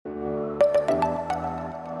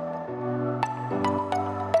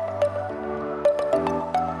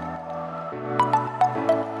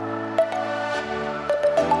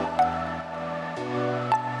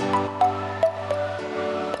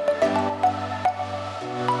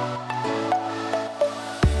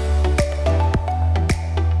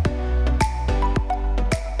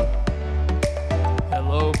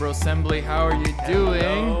Assembly. How are you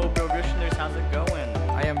doing? Hello, bro listeners. How's it going?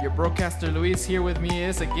 I am your broadcaster, Luis. Here with me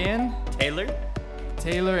is again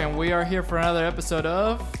Taylor, and we are here for another episode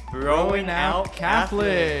of Growing Out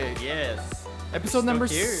Catholic. Yes. Episode number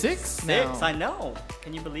Here. 6 now. I know.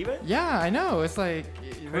 Can you believe it? Yeah, I know. It's like,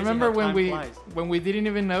 remember how when time we flies. when we didn't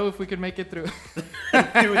even know if we could make it through?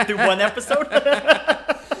 through one episode?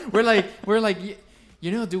 we're like,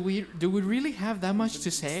 you know, do we really have that much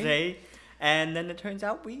to say? And then it turns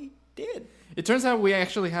out we did. It turns out we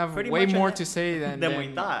actually have Pretty way much more an- to say than we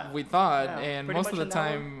thought. Yeah, Yeah, and pretty most of much the an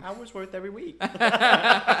time. hour's worth every week.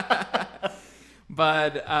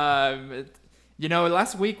 But you know,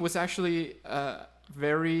 last week was actually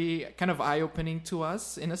very kind of eye-opening to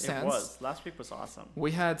us in a sense. It was. Last week was awesome. We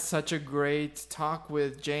had such a great talk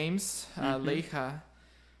with James Mm-hmm. Leija,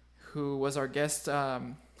 who was our guest,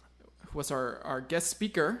 was our guest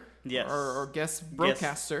speaker, Yes. or guest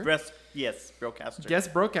broadcaster. Yes, broadcaster.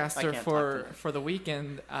 Guest broadcaster I can't talk for the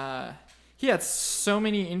weekend. He had so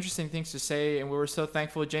many interesting things to say, and we were so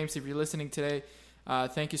thankful. James, if you're listening today,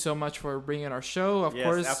 thank you so much for bringing our show. Of Yes,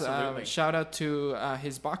 course, absolutely. shout out to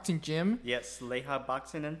his boxing gym, Yes, Leija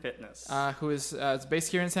Boxing and Fitness. who is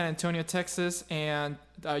based here in San Antonio, Texas, and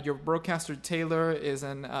your broadcaster Taylor is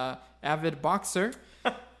an avid boxer.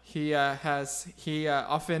 He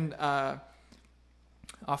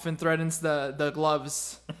often threatens the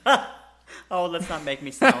gloves. Oh, let's not make me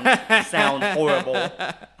sound horrible.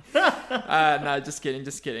 No, just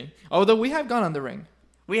kidding. Although we have gone on the ring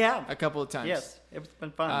We have. a couple of times. Yes, it's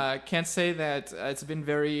been fun. Can't say that it's been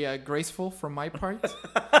very graceful from my part.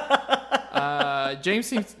 James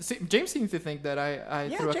seems to think that I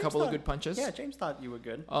Yeah, threw a James couple of thought- good punches. Yeah, James thought you were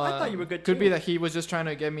good. I thought you were good too. Could be that he was just trying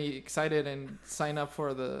to get me excited and sign up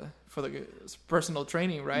for the personal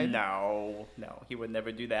training, right? No, he would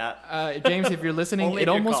never do that. James, if you're listening, Only it if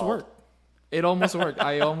you're almost called. worked. It almost worked.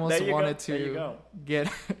 I almost There you go. wanted There you to go.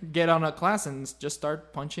 get on a class and just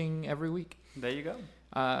start punching every week. There you go.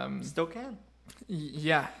 Um, Still can.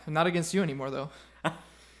 Yeah, not against you anymore though.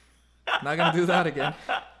 Not gonna do that again.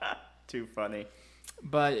 Too funny.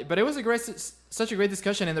 But it was such a great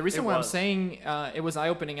discussion, and the reason It why I'm was. saying it was eye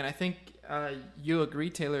opening, and I think you agree,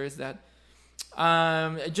 Taylor, is that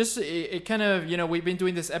it kind of, you know, we've been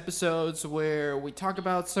doing these episodes where we talk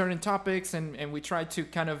about certain topics and we try to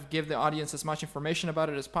kind of give the audience as much information about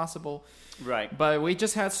it as possible. Right. But we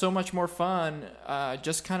just had so much more fun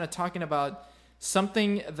just kind of talking about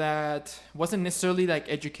something that wasn't necessarily like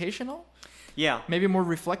educational, Yeah. maybe more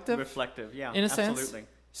reflective. Reflective. Yeah. In a sense. Absolutely.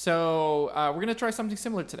 So we're gonna try something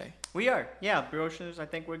similar today. We are. Yeah, Brochers. I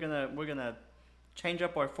think we're gonna change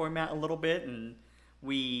up our format a little bit, and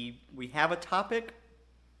we have a topic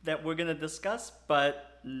that we're gonna discuss,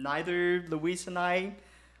 but neither Luis and I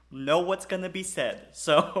know what's gonna be said.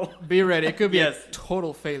 So Be ready. It could be Yes. a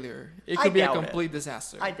total failure. It I could be a doubt it. complete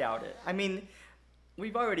disaster. I doubt it. I mean,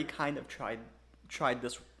 we've already kind of tried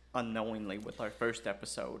this unknowingly with our first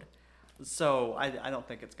episode, so I don't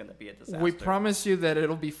think it's gonna be a disaster. We promise you that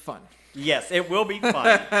it'll be fun. Yes, it will be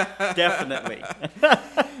fun. Definitely.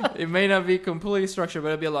 It may not be completely structured, but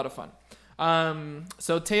it'll be a lot of fun.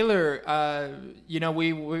 So Taylor, you know,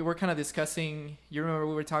 we were kind of discussing. You remember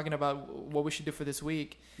we were talking about what we should do for this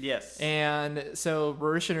week, Yes. and so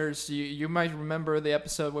parishioners, you might remember the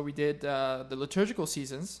episode where we did the liturgical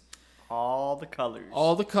seasons, All the colors.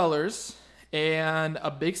 all the colors, and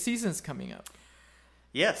a big season's coming up.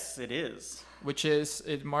 Yes, it is. Which is,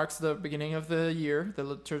 it marks the beginning of the year, the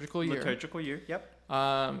liturgical year. Liturgical year, yep.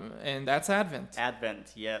 And that's Advent.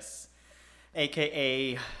 Advent, yes.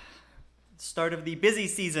 AKA start of the busy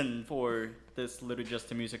season for this liturgist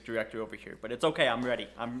and music director over here. But it's okay, I'm ready.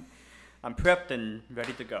 I'm prepped and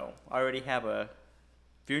ready to go. I already have a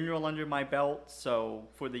funeral under my belt, so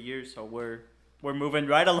for the year, so we're moving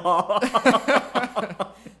right along.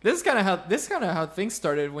 This is kind of how things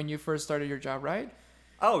started when you first started your job, right?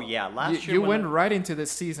 Oh yeah, last year You when went right into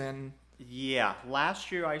this season. Yeah,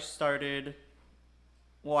 last year I started.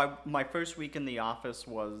 Well, my first week in the office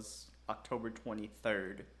was October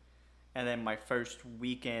 23rd, and then my first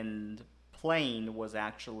weekend playing was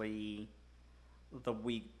actually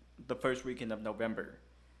the first weekend of November,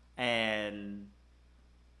 and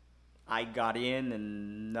I got in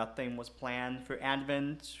and nothing was planned for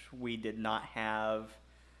Advent. We did not have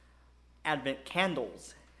Advent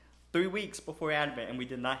candles. 3 weeks before Advent, and we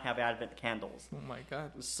did not have Advent candles. Oh my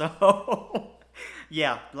God. So,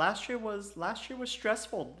 yeah, last year was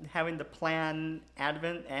stressful having to plan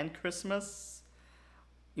Advent and Christmas,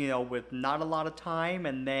 you know, with not a lot of time,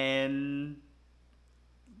 and then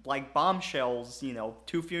like bombshells, you know,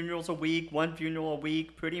 2 funerals a week, 1 funeral a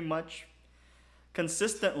week, pretty much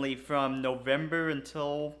consistently from November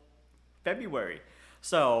until February.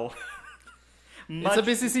 So It's a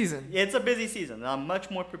busy season. It's a busy season. I'm much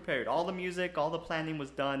more prepared. All the music, all the planning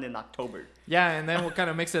was done in October. Yeah, and then what kind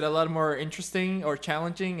of makes it a lot more interesting or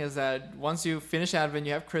challenging is that once you finish Advent,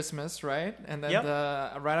 you have Christmas, right? And then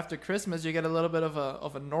right after Christmas, you get a little bit of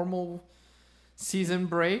a normal season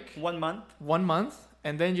break. 1 month. 1 month,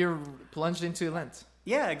 and then you're plunged into Lent.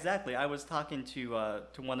 Yeah, exactly. I was talking to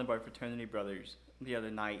one of our fraternity brothers the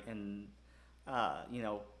other night, and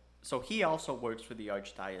so he also works for the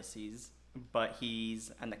Archdiocese, but he's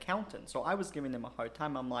an accountant. So I was giving him a hard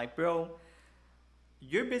time. I'm like, bro,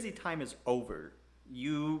 your busy time is over.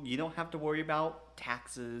 You don't have to worry about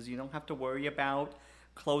taxes. You don't have to worry about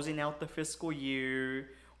closing out the fiscal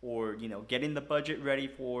year or getting the budget ready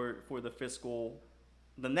for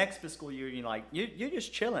the next fiscal year. You're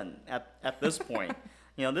just chilling at this point.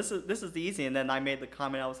 This is the easy. And then I made the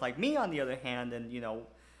comment. I was like, me on the other hand, and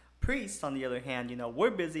priests, on the other hand,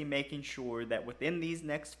 we're busy making sure that within these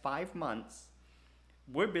next 5 months,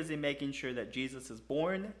 we're busy making sure that Jesus is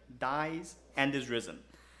born, dies, and is risen.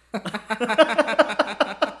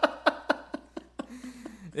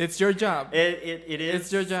 It's your job. It is.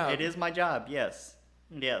 It's your job. It is my job. Yes.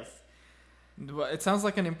 It sounds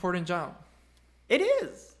like an important job. It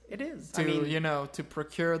is. To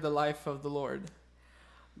procure the life of the Lord.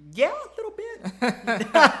 Yeah, a little bit.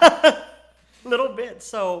 Little bit.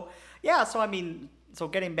 So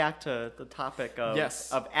getting back to the topic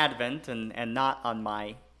of Advent and not on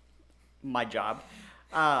my job.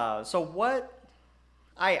 So what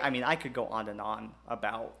I could go on and on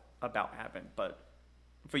about Advent, but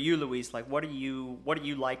for you, Luis, what do you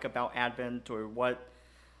like about Advent, or what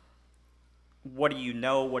do you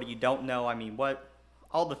know, what do you don't know?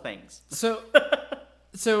 All the things. So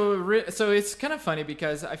it's kind of funny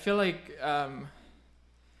because I feel like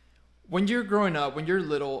when you're growing up, when you're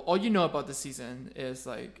little, all you know about the season is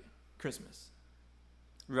like Christmas.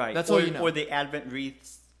 Right. That's all you know. Or the Advent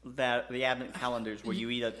wreaths, the Advent calendars where you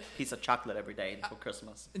eat a piece of chocolate every day until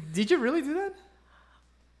Christmas. Did you really do that?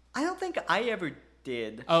 I don't think I ever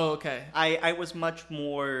did. Oh, okay. I was much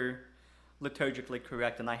more liturgically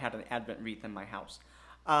correct, and I had an Advent wreath in my house.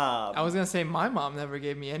 I was going to say my mom never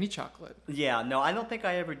gave me any chocolate. Yeah, no, I don't think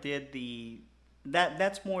I ever did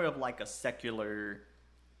that's more of like a secular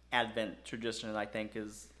Advent tradition, I think,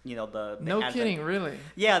 is the no Advent. Kidding, really?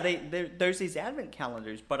 Yeah, there's these Advent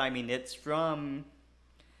calendars, but it's from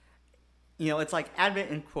it's like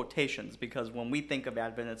Advent in quotations, because when we think of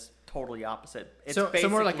Advent, it's totally opposite. It's so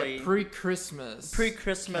more like a pre-Christmas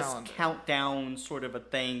calendar. Countdown sort of a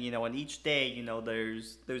thing, and each day,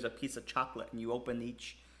 there's a piece of chocolate, and you open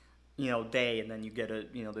each day, and then you get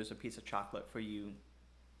there's a piece of chocolate for you.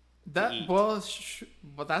 Well,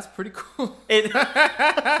 that's pretty cool. It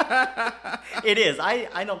is.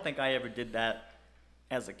 I don't think I ever did that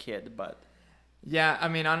as a kid, but yeah,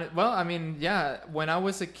 yeah. When I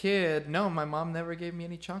was a kid, no, my mom never gave me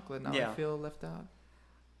any chocolate. Now I feel left out.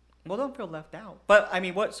 Well, don't feel left out. But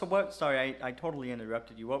what? Sorry, I totally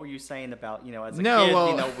interrupted you. What were you saying about as a kid?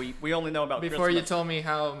 Well, we only know about before Christmas. You told me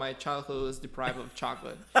how my childhood was deprived of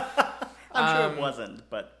chocolate. I'm sure it wasn't,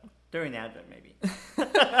 but during Advent maybe.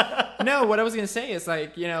 No, what I was gonna say is I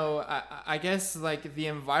guess the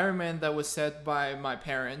environment that was set by my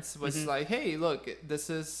parents was like, hey, look, this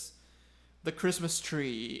is the Christmas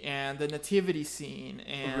tree and the nativity scene,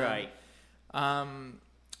 and right.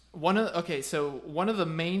 One of the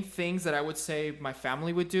main things that I would say my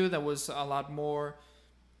family would do that was a lot more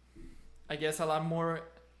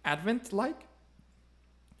Advent-like,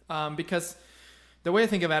 because the way I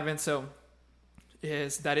think of Advent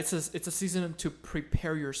is that it's a season to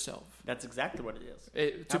prepare yourself. That's exactly what it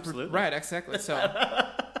is. Absolutely. Right, exactly. So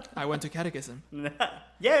I went to catechism.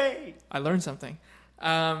 Yay! I learned something.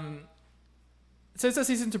 So it's a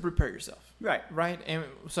season to prepare yourself. Right. And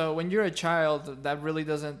so when you're a child, that really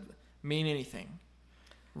doesn't mean anything.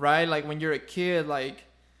 Right? Like when you're a kid, like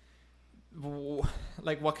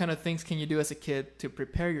what kind of things can you do as a kid to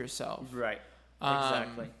prepare yourself? Right.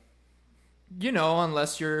 Exactly.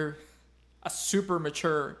 Unless you're a super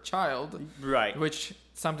mature child. Right. Which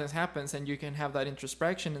sometimes happens, and you can have that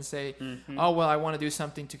introspection and say, oh, well, I want to do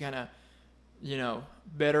something to kind of,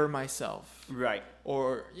 better myself. Right.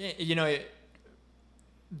 Or,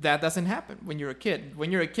 that doesn't happen when you're a kid. When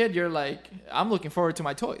you're a kid, you're like, I'm looking forward to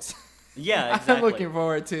my toys. Yeah, exactly. I'm looking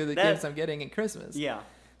forward to the gifts I'm getting in Christmas. Yeah.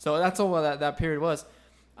 So that's all that period was.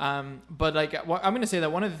 But I'm going to say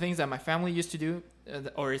that one of the things that my family used to do,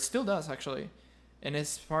 or it still does actually, and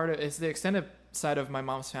it's the extended side of my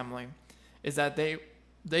mom's family, is that they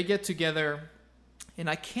get together, and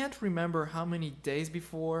I can't remember how many days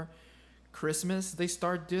before Christmas they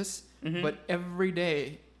start this, but every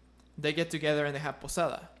day they get together and they have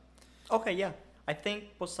posada. Okay, yeah. I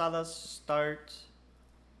think posadas start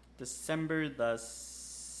December the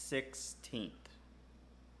 16th.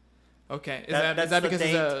 Okay, is That's that the because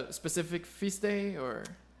date. it's a specific feast day or?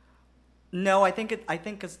 No, I think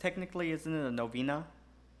because technically isn't it a novena?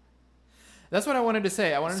 That's what I wanted to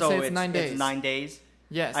say. I wanted to say it's 9 days. It's 9 days.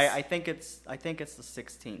 Yes. I think it's the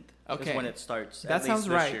 16th. Okay. Is when it starts. That at sounds least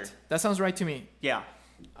this right. year. That sounds right to me. Yeah.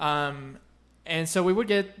 And so we would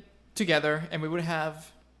get together and we would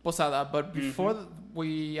have posada, but before Mm-hmm.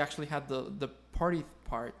 we actually had the party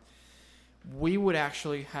part, we would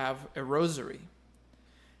actually have a rosary.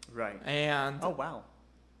 Right. And Oh wow.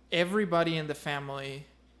 everybody in the family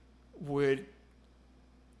would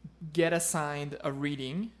get assigned a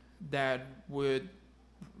reading that would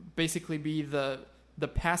basically be the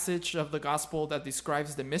passage of the gospel that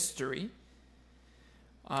describes the mystery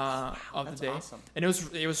of That's the day. awesome. And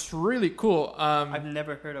it was really cool. I've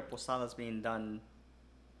never heard of posadas being done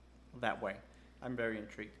that way. I'm very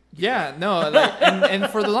intrigued. Yeah, no, like, and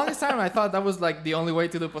for the longest time I thought that was like the only way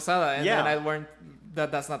to do posada, and Yeah. then I learned that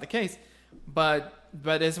that's not the case. But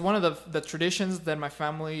it's one of the traditions that my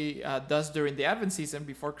family does during the Advent season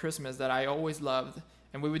before Christmas that I always loved.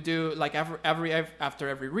 And we would do like after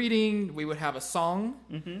every reading, we would have a song,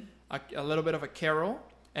 a little bit of a carol,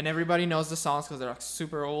 and everybody knows the songs because they're like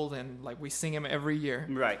super old and like we sing them every year.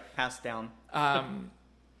 Right. Passed down. And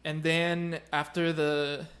then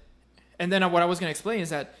what I was going to explain is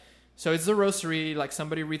that, so it's the rosary, like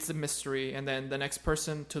somebody reads the mystery, and then the next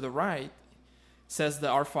person to the right says the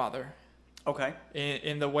Our Father. Okay.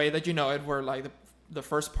 In the way that you know it, where like the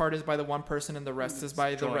first part is by the one person and the rest is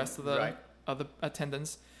by the Joined, rest of the right.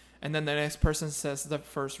 attendants. And then the next person says the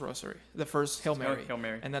first rosary, the first Hail Mary. Hail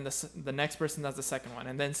Mary. And then the next person does the second one,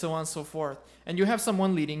 and then so on and so forth. And you have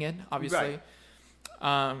someone leading it, obviously.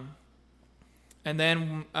 Right. And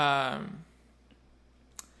then,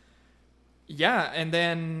 yeah, and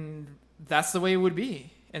then that's the way it would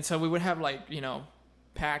be. And so we would have like,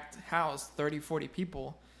 packed house, 30, 40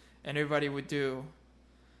 people, and everybody would do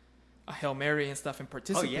a Hail Mary and stuff and Oh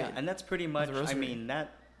participate. yeah, and that's pretty much. the rosary. I mean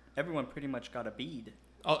that everyone pretty much got a bead.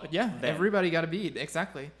 Oh yeah, Then. everybody got a bead,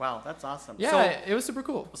 exactly. Wow, that's awesome. Yeah, it was super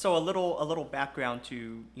cool. So a little background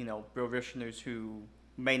to Brovishioners who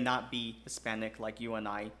may not be Hispanic like you and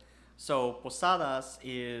I. So posadas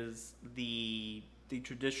is the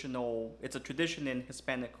traditional. It's a tradition in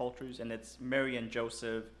Hispanic cultures, and it's Mary and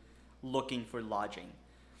Joseph looking for lodging.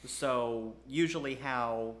 So usually,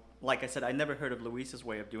 like I said, I never heard of Luis's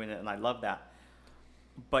way of doing it, and I love that.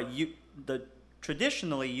 But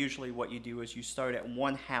traditionally, usually what you do is you start at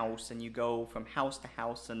one house and you go from house to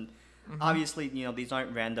house, and obviously, these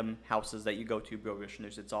aren't random houses that you go to,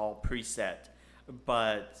 Brovishioners. It's all preset.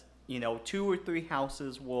 But 2 or 3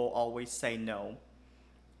 houses will always say no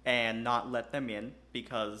and not let them in,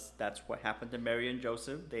 because that's what happened to Mary and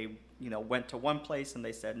Joseph. They went to one place and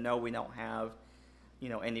they said, no, we don't have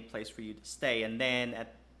any place for you to stay. And then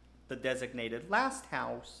at the designated last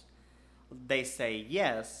house, they say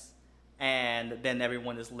yes, and then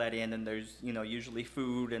everyone is let in, and there's usually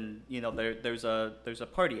food, and there's a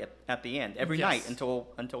party at the end every night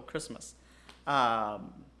until Christmas.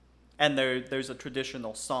 And there's a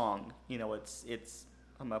traditional song. It's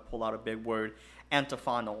I'm gonna pull out a big word,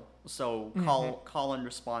 antiphonal. So call and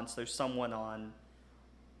response. There's someone on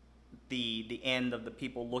the end of the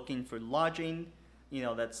people looking for lodging.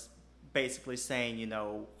 That's basically saying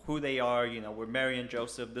who they are. We're Mary and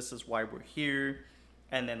Joseph. This is why we're here.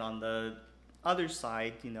 And then on the other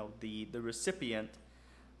side, the recipient,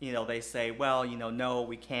 they say, well, no,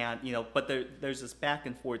 we can't, but there's this back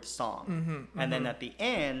and forth song. And then at the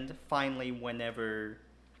end, finally, whenever,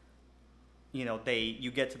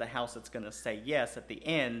 you get to the house that's going to say yes at the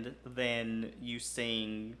end, then you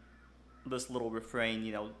sing this little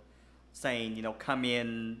refrain, saying, come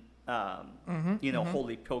in,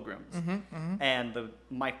 holy pilgrims. And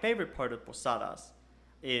my favorite part of posadas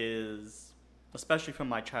is, especially from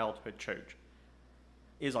my childhood church,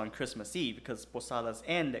 is on Christmas Eve, because posadas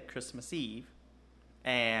end at Christmas Eve,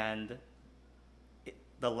 and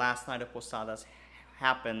the last night of posadas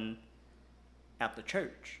happen at the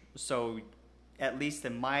church. So at least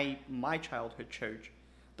in my childhood church,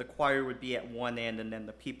 the choir would be at one end, and then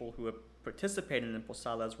the people who were participating in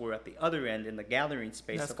posadas were at the other end in the gathering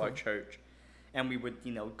space of our church. And we would,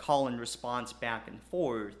 call and response back and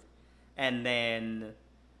forth, and then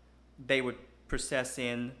they would process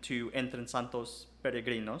in to Entren Santos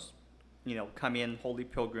Peregrinos, come in, holy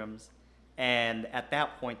pilgrims, and at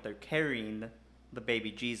that point they're carrying the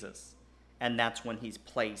baby Jesus, and that's when he's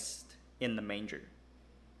placed in the manger.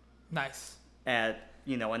 Nice. And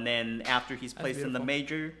then after he's placed in the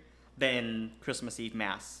manger, then Christmas Eve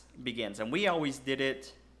Mass begins. And we always did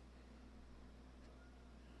it.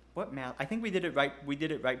 What Mass? I think we did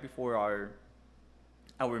it right before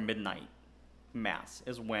our midnight Mass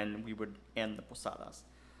is when we would end the posadas.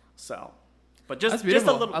 So, but That's just a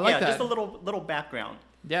beautiful. little, I like just a that. little background.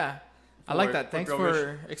 Yeah, I like that. Thanks Growish.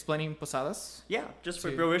 for explaining posadas. Yeah, just for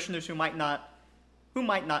To- parishioners who might not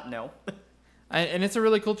know. And it's a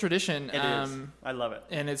really cool tradition. It is. I love it.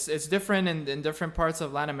 And it's different in different parts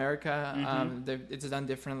of Latin America. Mhm. It's done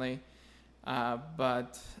differently.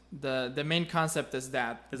 But the main concept is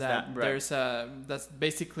that Right. there's that's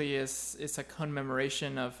basically it's a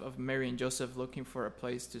commemoration of Mary and Joseph looking for a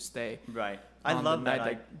place to stay. Right. I on love the night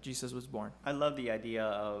that. Jesus was born. I love the idea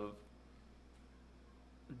of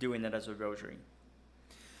doing it as a rosary.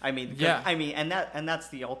 I mean, 'cause- Yeah. I mean, and that's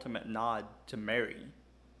the ultimate nod to Mary,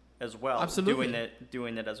 as well. Absolutely.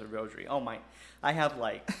 Doing it as a rosary. Oh my, I have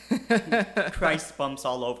like Christ bumps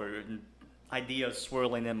all over and ideas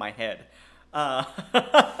swirling in my head.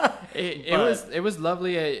 It was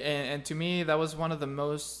lovely, and to me that was one of the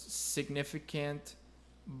most significant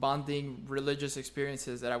bonding religious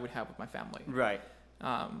experiences that I would have with my family. Right.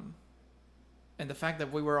 And the fact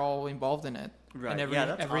that we were all involved in it, Right. and Yeah,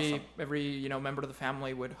 that's awesome. every member of the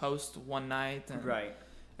family would host one night, and Right.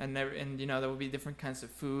 and there would be different kinds of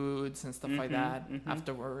foods and stuff like Mhm, that mhm.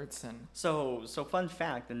 afterwards, and So fun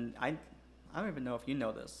fact, and I don't even know if you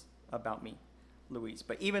know this about me, Luis,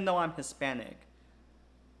 but even though I'm Hispanic,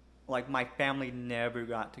 like my family never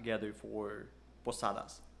got together for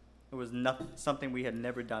posadas. It was something we had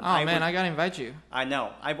never done. I gotta invite you. I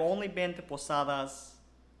know. I've only been to posadas,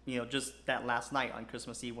 just that last night on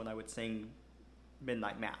Christmas Eve when I would sing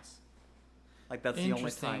midnight mass. Like that's the only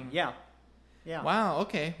time. Interesting. Yeah. Yeah. Wow.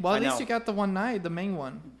 Okay. Well, at I least know. you got the one night, the main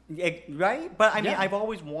one. Yeah, right? But I mean, Yeah. I've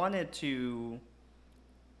always wanted to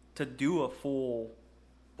do a full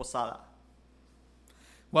posada.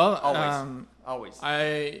 Well, Always. Always.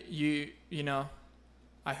 I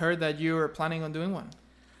heard that you were planning on doing one.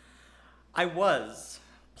 I was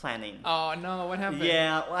planning. Oh no, what happened?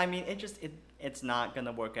 Yeah, well, I mean, it's not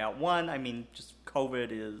gonna work out. One, I mean, just COVID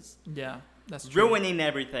is Yeah, that's true. ruining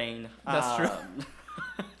everything. That's true. Um,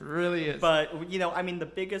 It really is. But I mean, the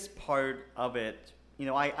biggest part of it,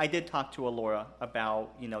 I did talk to Alora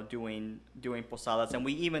about doing posadas, and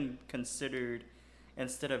we even considered,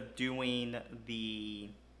 instead of doing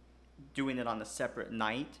it on a separate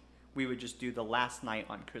night, we would just do the last night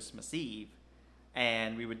on Christmas Eve,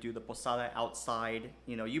 and we would do the posada outside.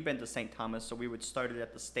 You've been to St. Thomas, so we would start it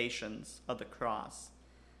at the Stations of the Cross,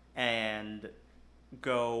 and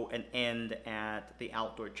go and end at the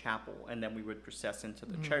outdoor chapel, and then we would process into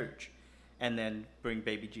the church, and then bring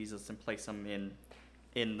baby Jesus and place him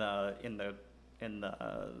in the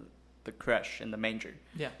creche, in the manger.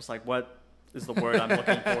 Yeah. It's like, what is the word I'm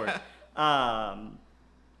looking for?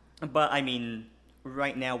 But I mean,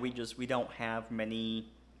 right now we don't have many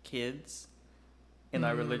kids in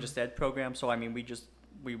our religious ed program, so I mean,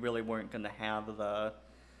 we really weren't going to have the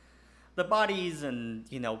bodies and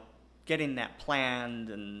getting that planned,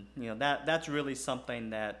 and that's really something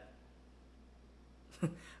that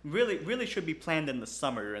really should be planned in the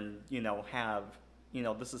summer, and have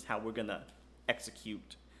this is how we're gonna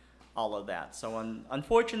execute all of that. So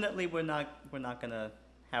unfortunately, we're not gonna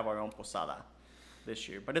have our own posada this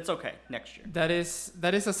year, but it's okay next year. That is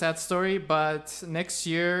a sad story, but next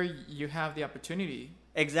year you have the opportunity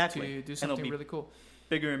Exactly. to do And it'll something be really cool.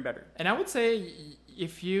 bigger and better. And I would say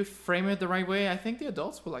if you frame it the right way, I think the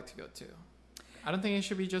adults would like to go too. I don't think it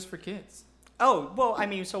should be just for kids. Oh, well, I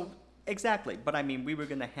mean, so exactly. But I mean, we were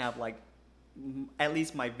going to have at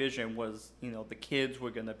least my vision was, the kids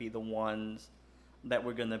were going to be the ones that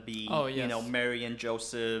were going to be, Oh, yes. Mary and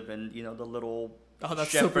Joseph, and, the little Oh,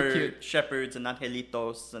 that's super cute. shepherds and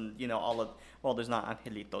angelitos, and, there's not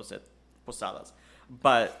angelitos at posadas.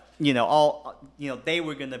 But, they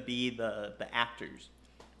were going to be the actors,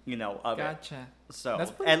 of it. Gotcha. So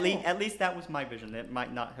That's pretty cool. at least that was my vision. It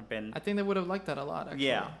might not have been. I think they would have liked that a lot, actually.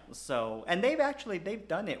 Yeah. So, and they've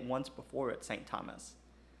done it once before at St. Thomas,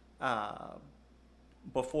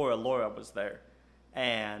 before Alora was there,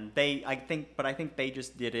 and I think they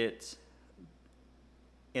just did it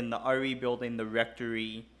in the RE building, the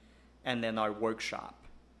rectory, and then our workshop.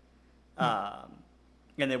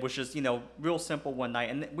 And it was just, real simple one night.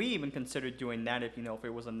 And we even considered doing that if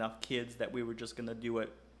it was enough kids that we were just going to do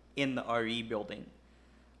it in the RE building.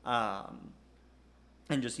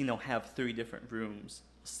 And just, have 3 different rooms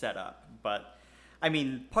set up. But, I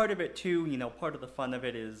mean, part of it too, part of the fun of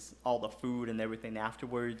it is all the food and everything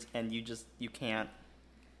afterwards. And you can't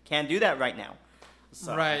do that right now.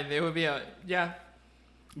 So, Right. It would be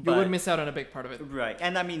You would miss out on a big part of it. Right.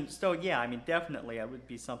 And I mean, so yeah, I mean, definitely it would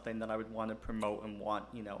be something that I would want to promote and want,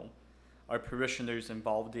 our parishioners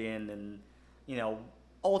involved in. And,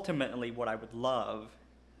 ultimately what I would love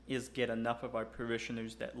is get enough of our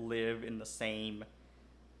parishioners that live in the same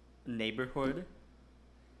neighborhood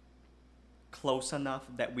close enough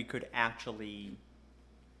that we could actually,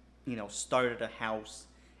 start at a house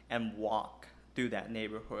and walk through that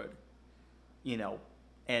neighborhood,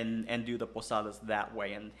 and do the posadas that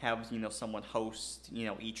way, and have someone host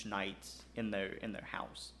each night in their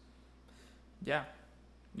house. Yeah,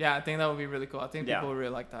 I think that would be really cool. I think people would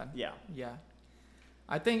really like that. Yeah.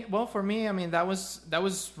 I think, well, for me, I mean, that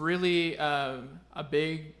was really a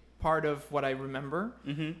big part of what I remember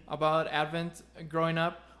about Advent growing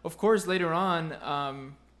up. Of course, later on,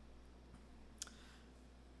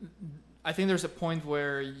 I think there's a point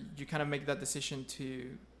where you kind of make that decision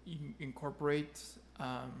to incorporate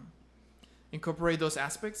those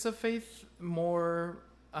aspects of faith more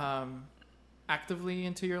actively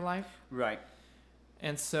into your life. Right.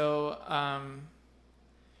 And so,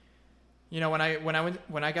 when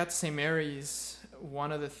I got to St. Mary's,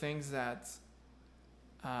 one of the things that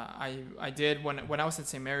I did when I was at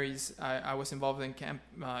St. Mary's, I was involved in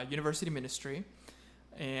university ministry,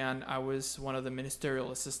 and I was one of the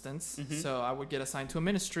ministerial assistants. So I would get assigned to a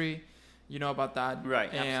ministry. You know about that,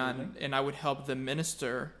 right? And I would help the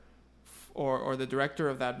minister or the director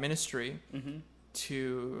of that ministry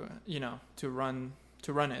to run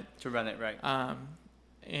it, right?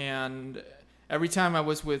 And every time I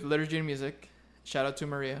was with liturgy and music, shout out to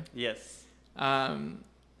Maria. Yes. And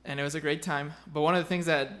it was a great time. But one of the things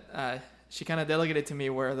that she kind of delegated to me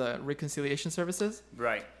were the reconciliation services.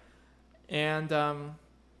 Right. And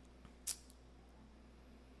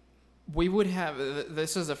we would have,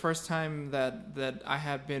 this was the first time that I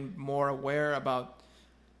had been more aware about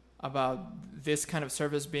this kind of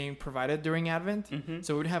service being provided during Advent.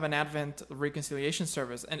 So we would have an Advent reconciliation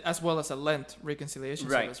service, and as well as a Lent reconciliation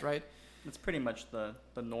service, right? That's pretty much the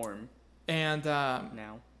norm. And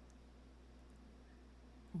now,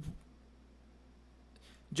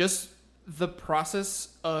 just the process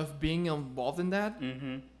of being involved in that,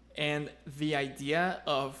 and the idea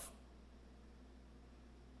of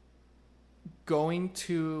going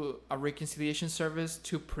to a reconciliation service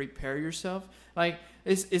to prepare yourself, like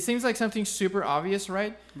it seems like something super obvious,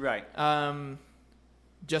 right? Right.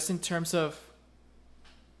 Just in terms of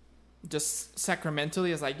just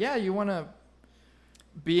sacramentally, it's like, yeah, you want to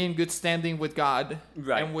be in good standing with God,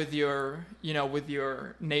 right, and with your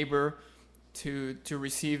neighbor to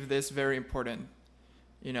receive this very important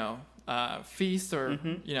feast or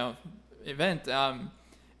event,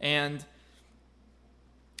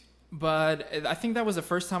 but I think that was the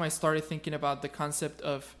first time I started thinking about the concept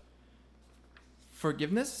of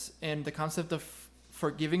forgiveness and the concept of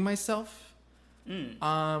forgiving myself,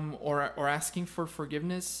 or asking for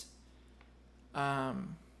forgiveness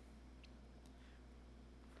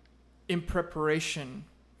in preparation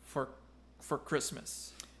for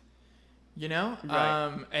Christmas,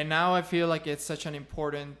 right. And now I feel like it's such an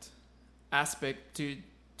important aspect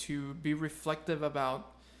to be reflective about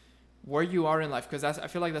where you are in life, because I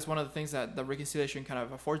feel like that's one of the things that the reconciliation kind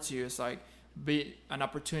of affords you, is like be an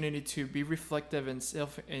opportunity to be reflective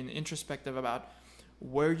and introspective about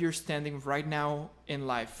where you're standing right now in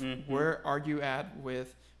life. Where are you at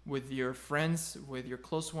with your friends, with your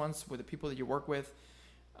close ones, with the people that you work with,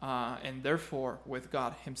 and therefore with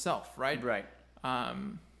God himself, right? Right.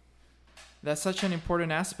 That's such an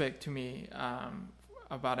important aspect to me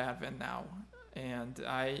about Advent now. And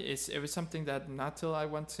it was something that not till I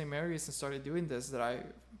went to St. Mary's and started doing this that I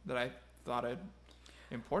thought it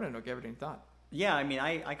important or gave it any thought. Yeah, I mean,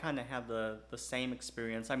 I kind of have the same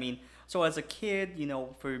experience. I mean, so as a kid,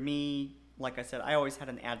 for me, like I said, I always had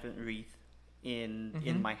an Advent wreath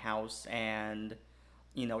in my house, and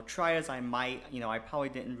try as I might, I probably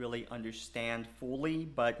didn't really understand fully,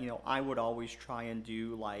 but I would always try and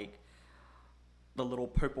do like the little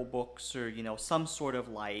purple books, or some sort of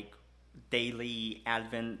like daily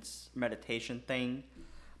Advent meditation thing.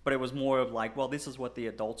 But it was more of like, well, this is what the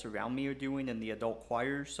adults around me are doing in the adult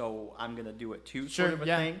choir, so I'm gonna do it too, sort of a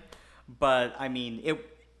thing. But I mean, it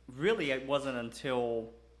wasn't until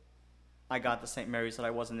I got to St. Mary's that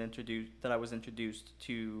I was introduced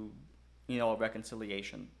to a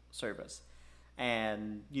reconciliation service.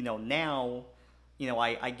 And now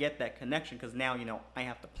I get that connection, because now I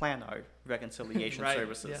have to plan our reconciliation right,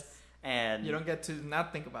 services. Yes. And you don't get to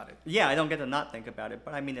not think about it. Yeah, I don't get to not think about it.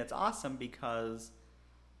 But I mean, it's awesome because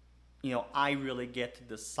I really get to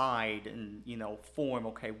decide and form,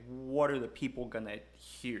 okay, what are the people gonna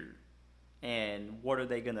hear and what are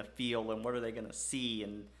they going to feel and what are they going to see,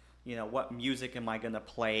 and what music am I going to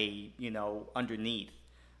play underneath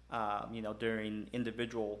during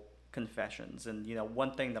individual confessions. And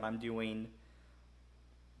one thing that I'm doing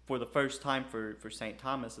for the first time for St.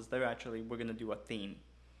 Thomas is we're going to do a theme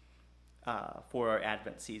for our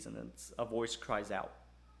Advent season. It's A Voice Cries Out,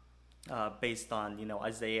 based on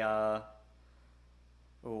Isaiah.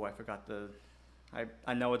 Oh, I forgot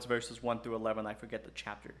I know it's verses 1 through 11. I forget the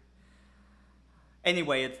chapter.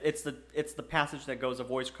 Anyway, it's the passage that goes, "A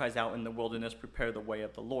voice cries out in the wilderness, prepare the way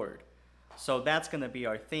of the Lord." So that's going to be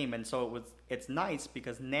our theme. And so it's nice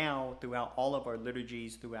because now throughout all of our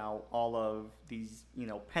liturgies, throughout all of these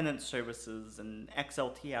penance services and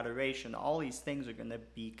XLT adoration, all these things are going to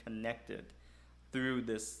be connected through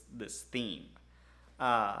this theme.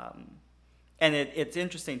 And it's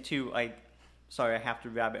interesting too. Sorry, I have to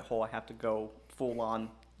rabbit hole. I have to go full on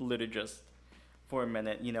liturgist for a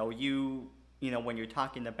minute. When you're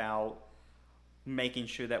talking about making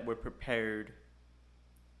sure that we're prepared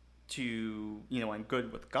to, and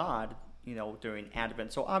good with God, during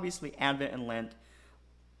Advent. So obviously Advent and Lent,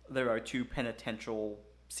 there are two penitential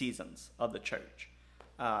seasons of the church,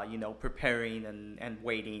 preparing and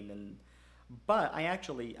waiting. But I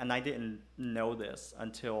didn't know this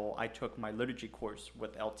until I took my liturgy course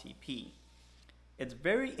with LTP. It's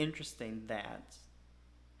very interesting that,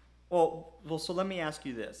 so let me ask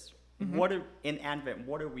you this. Mm-hmm. In Advent,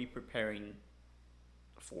 what are we preparing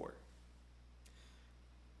for?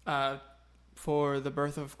 For the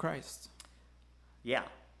birth of Christ. Yeah,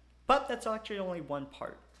 but that's actually only one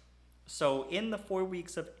part. So in the 4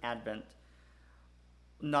 weeks of Advent,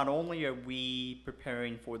 not only are we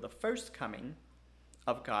preparing for the first coming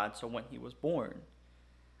of God, so when he was born,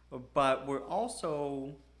 but we're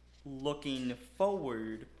also looking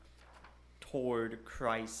forward toward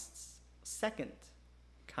Christ's second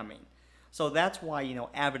coming. So that's why,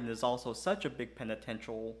 Advent is also such a big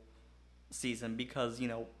penitential season, because,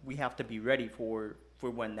 we have to be ready for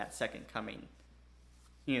when that second coming,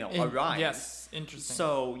 arrives. Yes, interesting.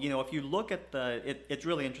 So, if you look at it's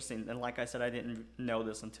really interesting. And like I said, I didn't know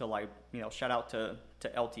this until I, shout out to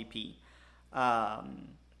LTP.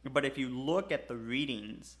 But if you look at the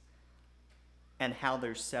readings and how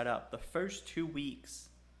they're set up, the first 2 weeks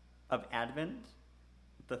of Advent,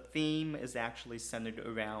 the theme is actually centered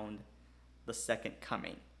around the second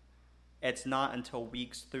coming. It's not until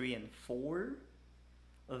weeks 3 and 4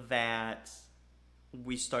 that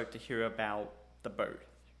we start to hear about the birth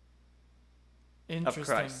of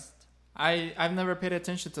Christ. I've never paid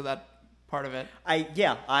attention to that part of it.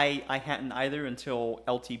 I hadn't either until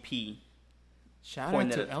LTP. Shout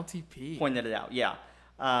out to LTP. Pointed it out, yeah.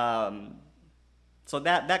 So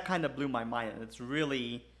that kind of blew my mind, and it's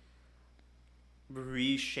really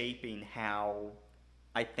reshaping how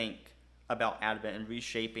I think about Advent and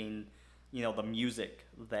reshaping, the music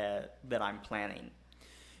that I'm planning.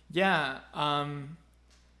 Yeah,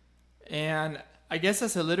 and I guess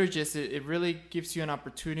as a liturgist, it really gives you an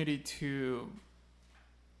opportunity to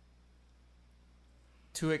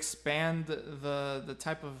expand the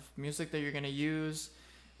type of music that you're going to use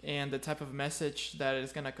and the type of message that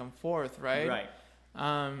is going to come forth, right? Right.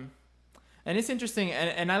 And it's interesting,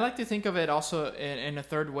 and I like to think of it also in a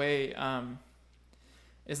third way.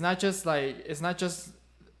 It's not just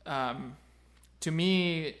to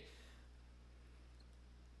me,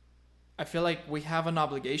 I feel like we have an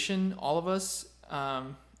obligation, all of us,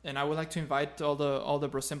 and I would like to invite all the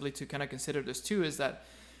Broassembly to kind of consider this too, is that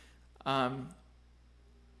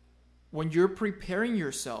when you're preparing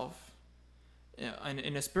yourself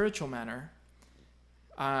in a spiritual manner,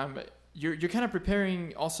 you're kind of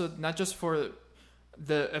preparing also not just for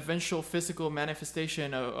the eventual physical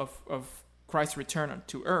manifestation of Christ's return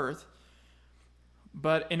to earth,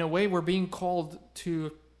 but in a way we're being called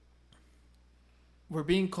to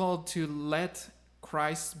let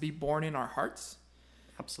Christ be born in our hearts.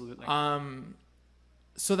 Absolutely.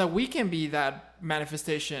 So that we can be that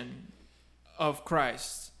manifestation of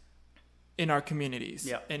Christ in our communities.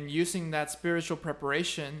 Yeah. And using that spiritual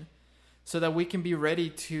preparation so that we can be ready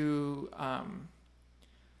to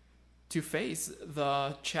face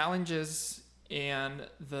the challenges and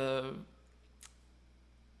the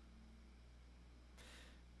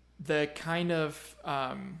kind of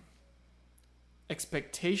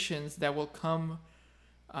expectations that will come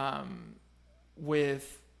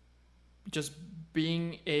with just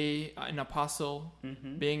being an apostle,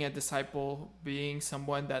 mm-hmm. being a disciple, being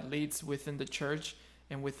someone that leads within the church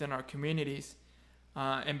and within our communities,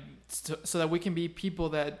 and so that we can be people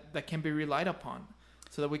that can be relied upon,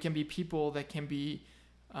 so that we can be people that can be,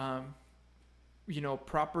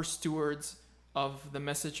 proper stewards of the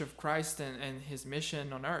message of Christ and his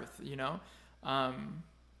mission on earth, you know?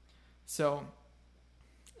 So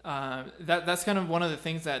that's kind of one of the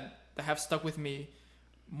things that have stuck with me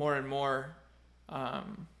more and more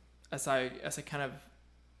as I kind of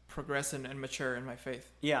progress and mature in my faith.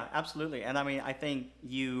 Yeah, absolutely. And I mean, I think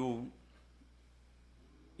you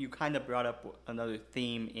kind of brought up another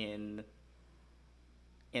theme in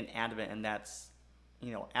Advent, and that's,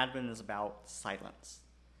 you know, Advent is about silence.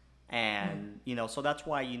 And, you know, so that's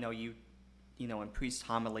why, you know, in priest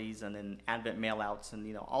homilies and in Advent mailouts and,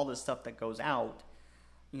 you know, all this stuff that goes out,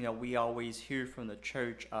 you know, we always hear from the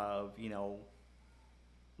church of, you know,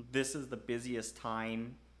 this is the busiest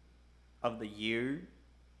time of the year,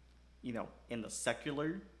 you know, in the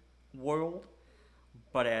secular world.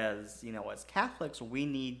 But as, you know, as Catholics, we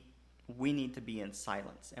need to be in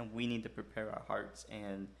silence, and we need to prepare our hearts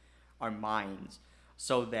and our minds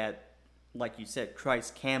so that, like you said,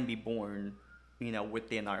 Christ can be born, you know,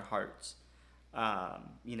 within our hearts,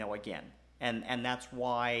 you know, again. And that's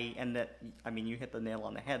why, and that, I mean, you hit the nail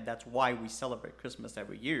on the head. That's why we celebrate Christmas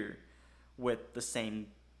every year with the same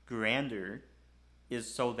grandeur,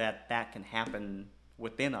 is so that can happen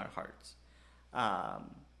within our hearts.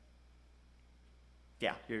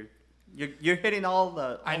 Yeah, you're hitting all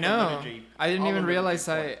the I know. The liturgy. I didn't even realize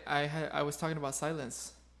I was talking about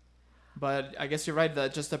silence. But I guess you're right,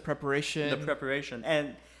 just the preparation. The preparation.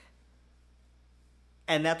 And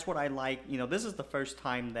that's what I like. You know, this is the first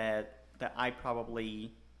time that I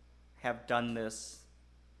probably have done this,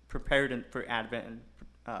 prepared for Advent and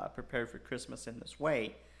prepared for Christmas in this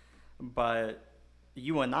way. But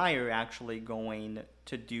you and I are actually going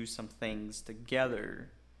to do some things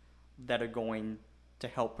together that are going to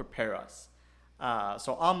help prepare us.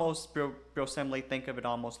 So almost, Bro Assembly, think of it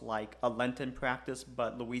almost like a Lenten practice,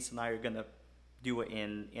 but Luis and I are going to do it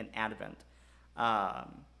in Advent.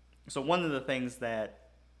 So one of the things that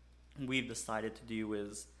we've decided to do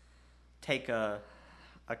is take a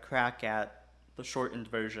crack at the shortened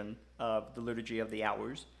version of the Liturgy of the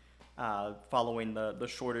Hours, following the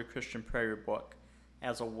shorter Christian prayer book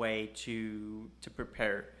as a way to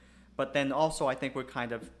prepare. But then also I think we're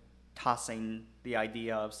kind of tossing the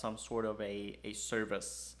idea of some sort of a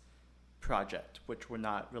service project, which we're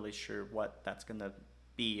not really sure what that's going to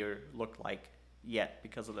be or look like yet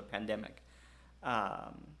because of the pandemic.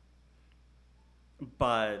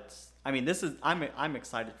 But I mean, I'm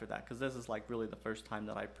excited for that, because this is like really the first time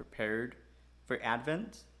that I prepared for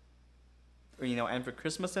Advent, or, you know, and for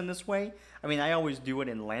Christmas in this way. I mean, I always do it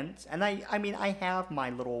in Lent, and I mean, I have my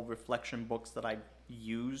little reflection books that I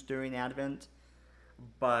use during Advent,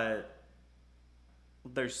 but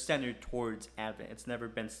they're centered towards Advent. It's never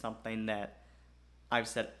been something that I've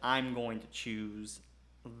said I'm going to choose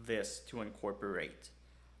this to incorporate,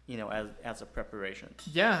 you know, as a preparation.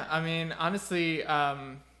 Yeah, I mean, honestly,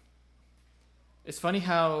 it's funny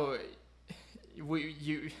how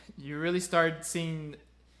you really start seeing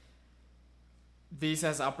these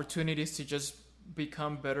as opportunities to just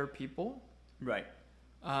become better people. Right.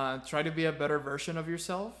 Try to be a better version of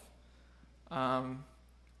yourself.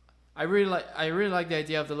 I really like the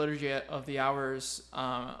idea of the Liturgy of the Hours,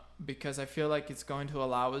 because I feel like it's going to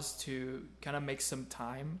allow us to kind of make some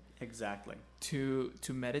time. Exactly. To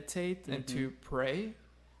meditate and to pray,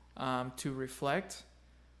 to reflect.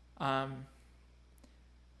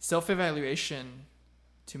 Self-evaluation,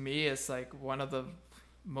 to me, is like one of the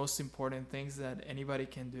most important things that anybody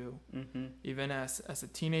can do, even as a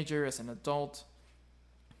teenager, as an adult.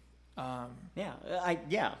 I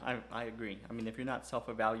agree. I mean, if you're not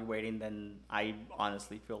self-evaluating, then I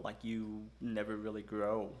honestly feel like you never really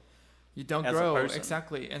grow. You don't grow,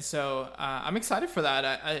 exactly. And so I'm excited for that.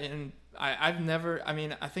 I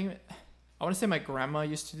think I want to say my grandma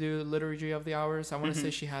used to do Liturgy of the Hours. I want to say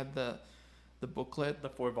she had the booklet, the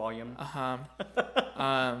 4-volume.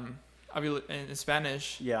 In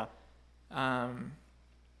Spanish. Yeah.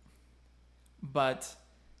 But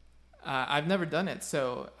I've never done it,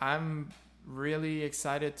 so I'm really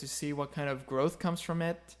excited to see what kind of growth comes from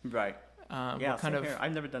it. Right. Yeah. Here.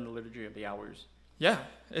 I've never done the Liturgy of the Hours. Yeah,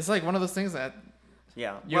 it's like one of those things that.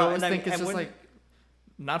 Yeah. You always think it's just like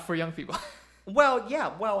not for young people. Well,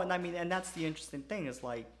 yeah. Well, and I mean, and that's the interesting thing is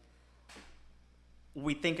like,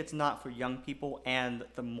 we think it's not for young people, and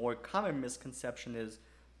the more common misconception is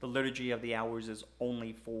the Liturgy of the Hours is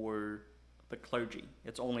only for the clergy.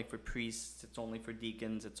 It's only for priests. It's only for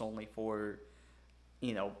deacons. It's only for,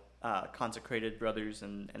 you know, consecrated brothers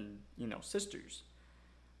and you know, sisters.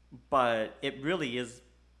 But it really is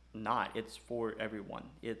not. It's for everyone.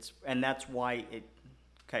 And that's why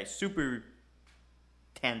super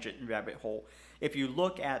tangent rabbit hole. If you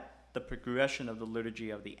look at the progression of the Liturgy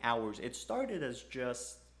of the Hours, it started as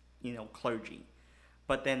just, clergy.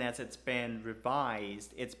 But then as it's been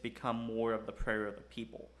revised, it's become more of the prayer of the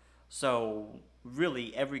people. So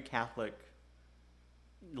really every Catholic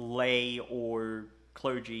lay or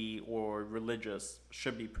clergy or religious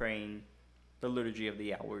should be praying the Liturgy of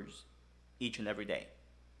the Hours each and every day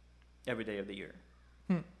of the year.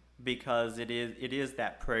 Because it is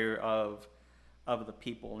that prayer of the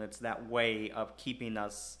people, and it's that way of keeping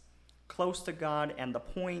us close to God. And the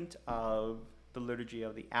point of the Liturgy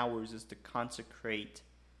of the Hours is to consecrate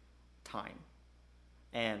time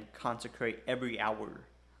and consecrate every hour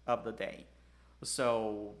of the day.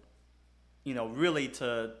 So, really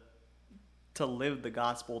to live the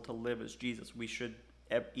gospel, to live as Jesus, we should,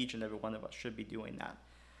 each and every one of us should be doing that.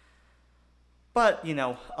 But,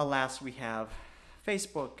 alas, we have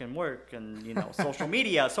Facebook and work and, social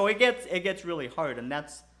media. So it gets really hard. And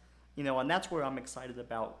that's where I'm excited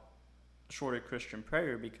about Shorter Christian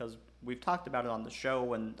Prayer, because we've talked about it on the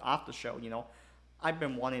show and off the show. I've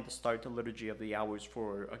been wanting to start the Liturgy of the Hours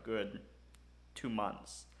for a good 2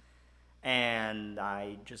 months. And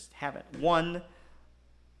I just haven't. One,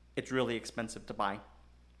 it's really expensive to buy.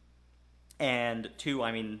 And two,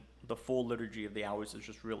 the full Liturgy of the Hours is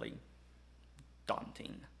just really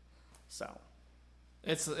daunting. So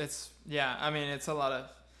it's a lot of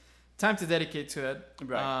time to dedicate to it.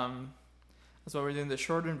 Right. That's why we're doing the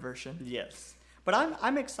shortened version. Yes. But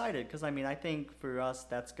I'm excited because I think for us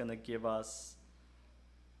that's going to give us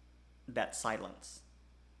that silence.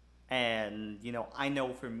 And I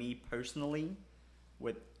know for me personally,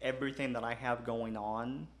 with everything that I have going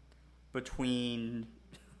on between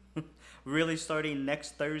really starting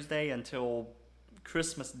next Thursday until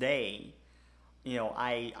Christmas Day,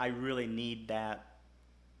 I really need that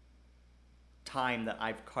time that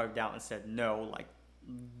I've carved out and said, no, like,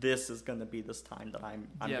 this is going to be this time that I'm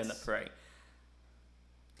Yes. going to pray.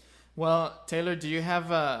 Well, Taylor, do you have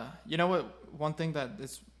one thing that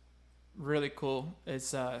is really cool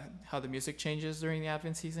is how the music changes during the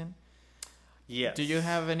Advent season? Yes. Do you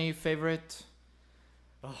have any favorite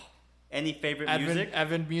Any favorite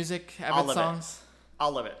Advent music? Advent All of it. songs?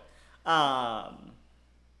 All of it.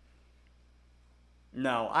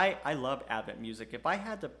 No, I love Advent music. If I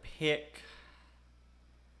had to pick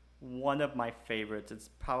one of my favorites, it's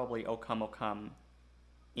probably O Come, O Come,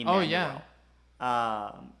 Emmanuel. Oh, yeah.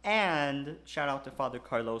 And shout out to Father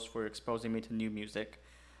Carlos for exposing me to new music.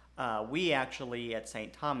 We actually at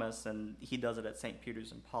St. Thomas, and he does it at St.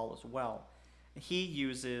 Peter's and Paul as well, he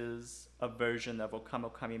uses a version of O Come,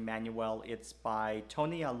 Emmanuel. It's by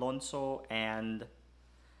Tony Alonso, and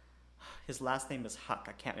his last name is Huck.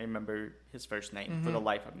 I can't remember his first name for the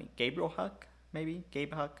life of me. Gabriel Huck, maybe?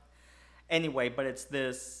 Gabe Huck? Anyway, but it's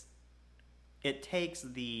this... It takes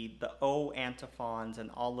the O antiphons and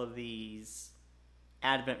all of these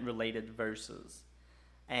Advent-related verses,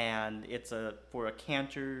 and it's for a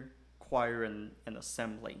cantor, choir, and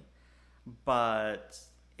assembly. But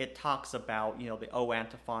it talks about, the O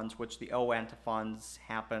antiphons, which the O antiphons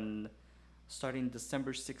happen starting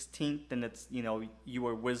December 16th, and it's,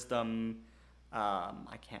 your wisdom.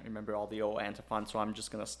 I can't remember all the O antiphons, so I'm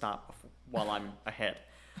just going to stop while I'm ahead.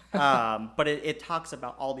 But it talks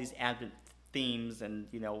about all these Advent themes and,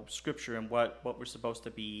 scripture and what we're supposed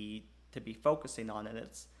to be focusing on. And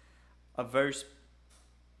it's a verse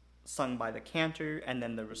sung by the cantor, and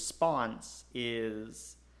then the response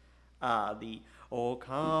is the O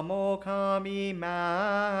come,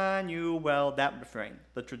 Emmanuel, that refrain,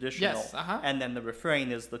 the traditional. Yes, and then the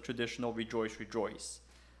refrain is the traditional rejoice, rejoice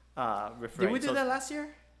refrain. Did we do that last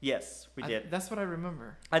year? Yes, we did. That's what I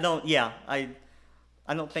remember. I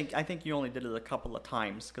think you only did it a couple of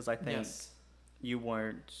times, because I think you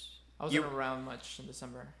weren't. I wasn't around much in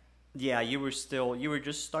December. Yeah, you were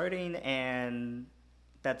just starting, and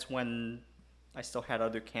that's when I still had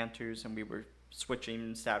other cantors, and we were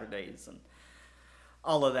switching Saturdays and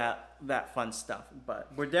all of that fun stuff.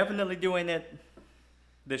 But we're definitely doing it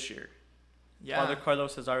this year. Yeah. Father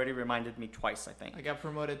Carlos has already reminded me twice, I think. I got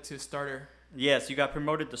promoted to starter. Yes, you got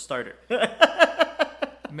promoted to starter.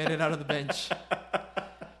 Made it out of the bench.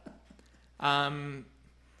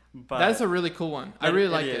 But that's a really cool one. I really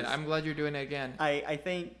like it. is. I'm glad you're doing it again. I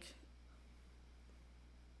think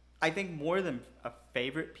more than a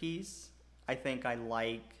favorite piece, I think I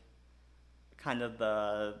like kind of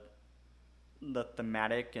the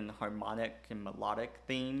thematic and harmonic and melodic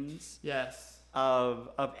themes Yes.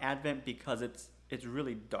 of Advent, because it's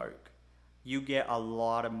really dark. You get a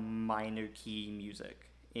lot of minor key music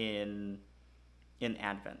in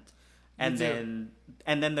Advent. And then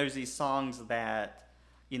there's these songs that,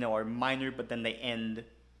 are minor, but then they end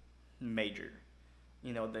major.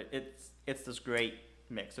 it's this great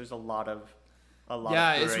mix. There's a lot of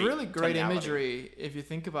Yeah, of it's really great tonality. imagery if you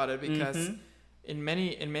think about it, because Mhm. in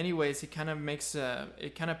many ways it kind of paints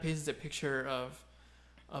a picture of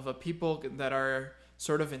a people that are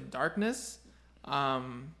sort of in darkness,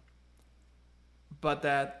 but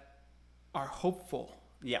that are hopeful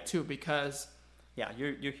Yeah, too, because yeah,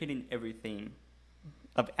 you're hitting every theme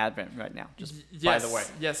of Advent right now. Just yes, by the way,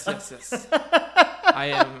 yes.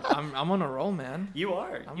 I'm on a roll, man. you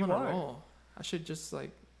are. I'm you on are. a roll. I should just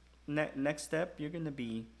like Next step, you're gonna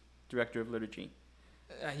be director of liturgy.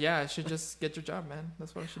 yeah, I should just get your job, man.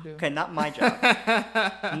 That's what I should do. Okay, not my job.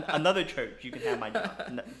 Another church, you can have my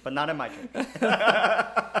job, but not in my church.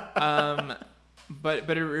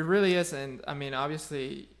 But it really is, and I mean,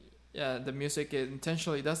 obviously, the music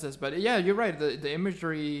intentionally does this. But yeah, you're right. The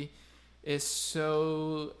imagery is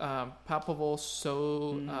so palpable,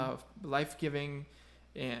 so life giving,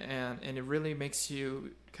 and it really makes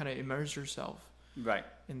you kind of immerse yourself Right.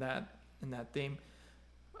 in that theme.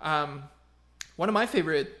 One of my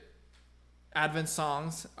favorite Advent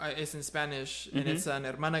songs is in Spanish, and it's an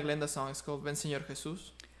Hermana Glenda song. It's called Ven Señor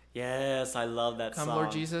Jesús. Yes, I love that Come song.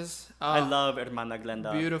 Lord Jesus. I love Hermana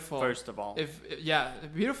Glenda. Beautiful. First of all.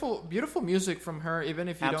 Beautiful music from her, even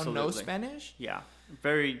if you don't know Absolutely. Spanish. Yeah.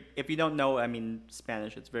 If you don't know,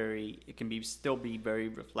 Spanish, it can still be very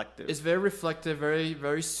reflective. It's very reflective, very,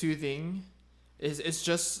 very soothing.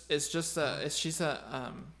 She's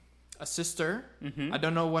a sister. Mm-hmm. I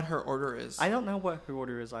don't know what her order is. I don't know what her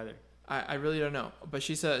order is either. I really don't know, but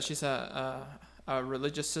she's a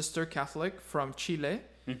religious sister, Catholic from Chile,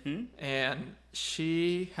 and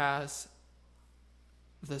she has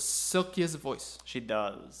the silkiest voice, She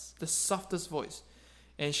does. the softest voice,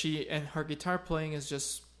 and her guitar playing is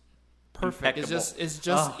just perfect. Impeccable. It's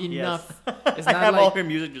just Oh, enough. yes. It's I not have all like her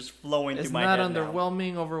music just flowing it's through my not head now.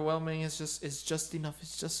 overwhelming. It's just enough.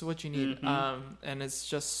 It's just what you need. And it's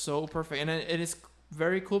just so perfect, and it is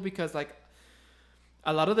very cool because like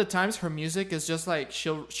a lot of the times her music is just like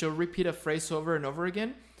she'll repeat a phrase over and over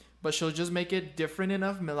again, but she'll just make it different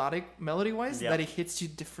enough melody wise that it hits you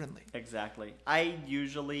differently. Exactly. I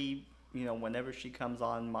usually, whenever she comes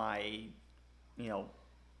on my,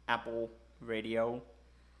 Apple radio,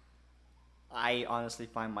 I honestly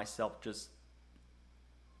find myself just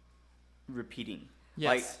repeating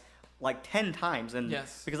Yes. like 10 times, and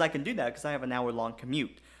Yes. because I can do that because I have an hour-long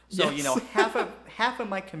commute. So Yes. half of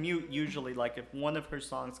my commute usually, like if one of her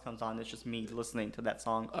songs comes on, it's just me listening to that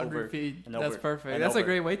song On over repeat. and over. That's perfect. and That's a over.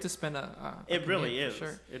 great way to spend a It really commute, is. for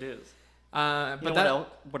sure. It is. But You know that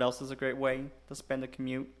what else is a great way to spend a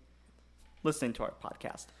commute? Listening to our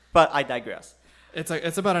podcast. But I digress.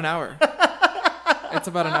 it's about an hour. It's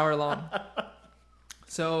about an hour long.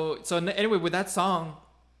 So anyway, with that song,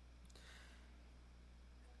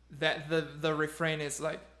 that the refrain is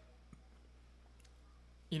like,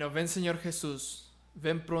 Ven Señor Jesús,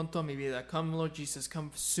 ven pronto a mi vida. Come Lord Jesus,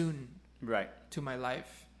 come soon Right. to my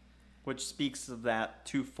life. Which speaks of that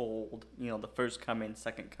twofold, the first coming,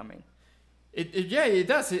 second coming. It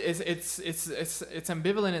does. It's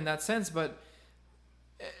ambivalent in that sense, but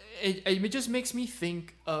it just makes me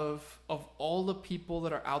think of all the people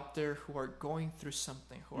that are out there who are going through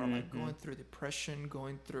something, who are like going through depression,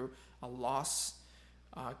 going through a loss,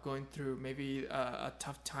 going through maybe a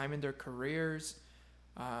tough time in their careers.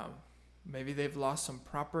 Maybe they've lost some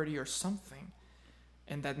property or something,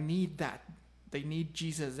 and that they need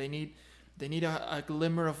Jesus. They need a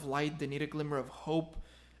glimmer of light. They need a glimmer of hope,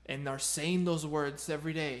 and are saying those words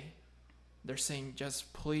every day. They're saying,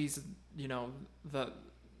 just please,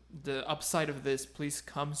 the upside of this, please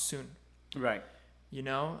come soon. Right.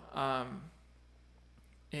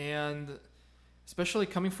 And especially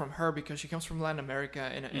coming from her, because she comes from Latin America,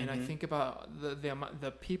 and I think about the amount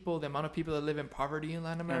of people that live in poverty in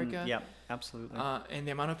Latin America. Yeah, absolutely. And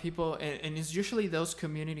the amount of people, and it's usually those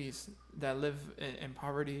communities that live in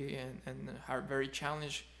poverty and are very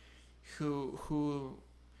challenged, who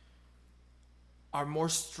are more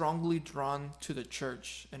strongly drawn to the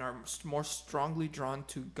church and are more strongly drawn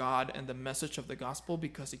to God and the message of the gospel,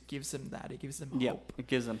 because it gives them that. It gives them hope. It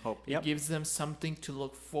gives them hope. It gives them something to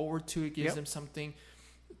look forward to. It gives them something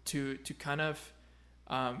to kind of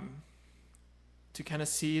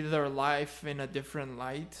see their life in a different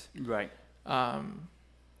light. Right. I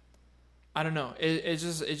don't know. It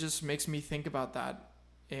just makes me think about that,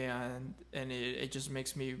 and it just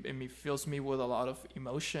makes me, fills me with a lot of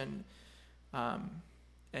emotion. And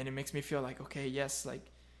it makes me feel like, okay, yes, like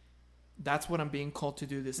that's what I'm being called to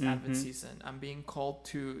do this Advent season. I'm being called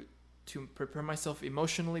to prepare myself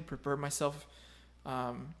emotionally, prepare myself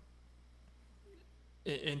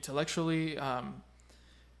intellectually,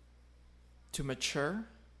 to mature,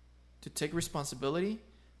 to take responsibility,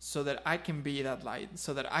 so that I can be that light,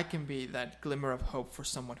 so that I can be that glimmer of hope for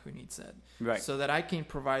someone who needs it. Right. So that I can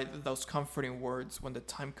provide those comforting words when the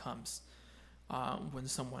time comes, when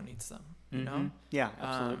someone needs them. You know? Yeah,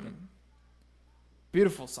 absolutely.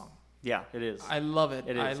 Beautiful song. Yeah, it is. I love it.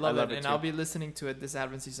 It is. I love it. And too. I'll be listening to it this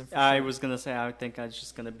Advent season for I sure. was going to say, I think I was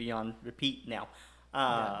just going to be on repeat now.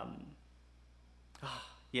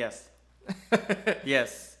 Yes.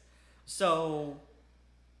 Yes. So,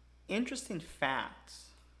 interesting facts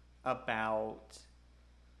about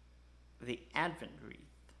the Advent wreath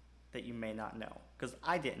that you may not know, because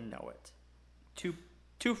I didn't know it.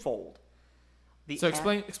 Twofold. So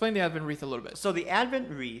explain the Advent wreath a little bit. So the Advent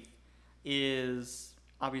wreath is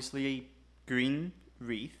obviously a green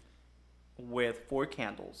wreath with 4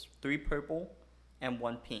 candles, 3 purple and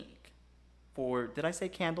 1 pink. Did I say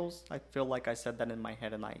candles? I feel like I said that in my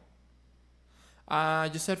head and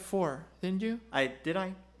You said 4, didn't you? did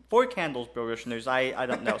I? 4 candles, bro, listeners. I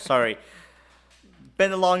don't know. Sorry.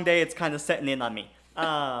 Been a long day. It's kind of setting in on me.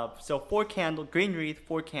 So 4 candle, green wreath,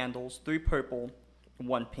 4 candles, 3 purple,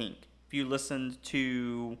 1 pink. If you listened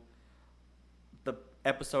to the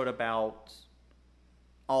episode about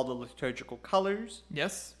all the liturgical colors,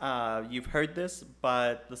 Yes. you've heard this,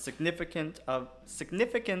 but the significance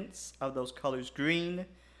of those colors, green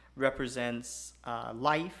represents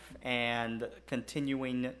life and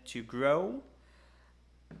continuing to grow.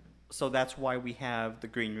 So that's why we have the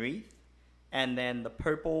green wreath. And then the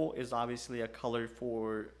purple is obviously a color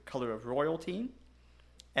of royalty.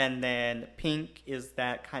 And then pink is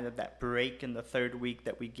that kind of that break in the 3rd week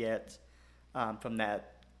that we get from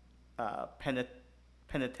that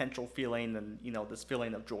penitential feeling and, this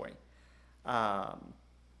feeling of joy.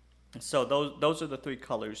 So those are the 3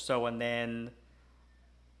 colors. So, and then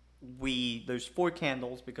there's 4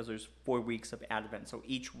 candles because there's 4 weeks of Advent. So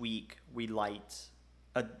each week we light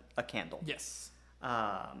a candle. Yes.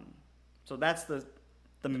 So that's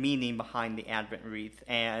the meaning behind the Advent wreath.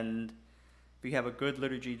 And if you have a good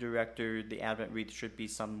liturgy director, the Advent wreath should be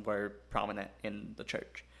somewhere prominent in the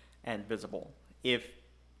church and visible. If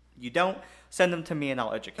you don't, send them to me and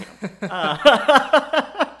I'll educate them.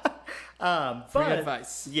 Free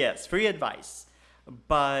advice. Yes, free advice.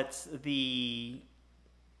 But the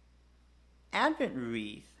Advent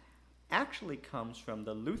wreath actually comes from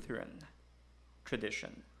the Lutheran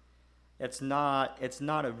tradition. It's not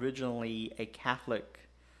originally a Catholic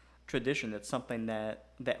tradition. It's something that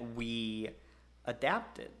we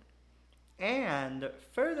adapted. And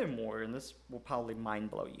furthermore, and this will probably mind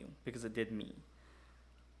blow you because it did me,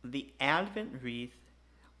 the Advent wreath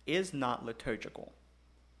is not liturgical.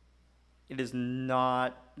 It is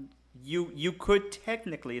not. You could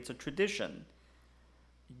technically, it's a tradition.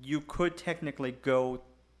 You could technically go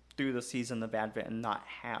through the season of Advent and not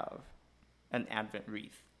have an Advent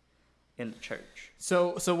wreath in the church.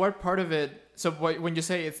 So what part of it? So when you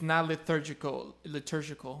say it's not liturgical,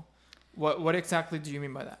 what exactly do you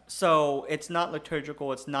mean by that? So it's not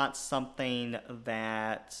liturgical. It's not something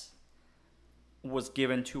that was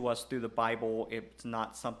given to us through the Bible. It's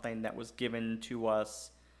not something that was given to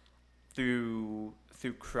us through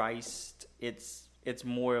Christ. It's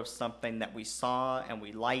more of something that we saw and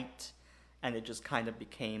we liked, and it just kind of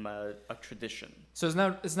became a tradition. So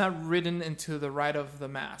it's not written into the rite of the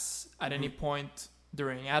Mass at any point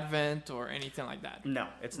during Advent or anything like that. No,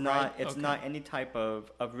 it's Right? not. It's Okay. not any type of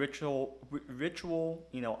ritual.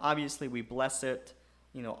 Obviously we bless it.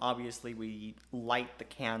 Obviously we light the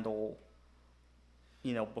candle.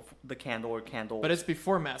 Before the candle or candles. But it's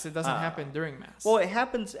before Mass. It doesn't happen during Mass. Well, it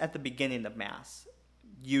happens at the beginning of Mass,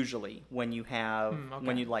 usually when you have okay.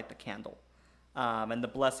 when you light the candle, and the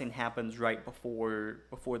blessing happens right before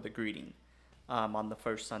the greeting, on the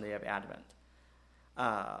first Sunday of Advent.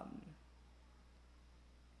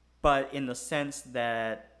 But in the sense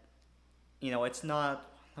that, it's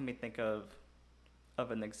not. Let me think of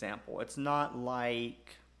an example. It's not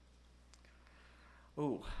like,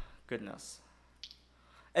 oh goodness.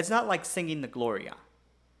 It's not like singing the Gloria,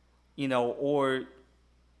 or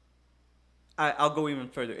I'll go even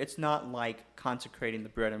further. It's not like consecrating the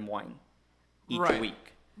bread and wine each Right.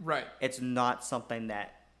 week. Right. It's not something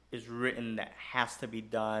that is written that has to be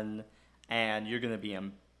done, and you're going to be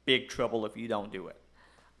in big trouble if you don't do it.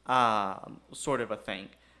 Sort of a thing.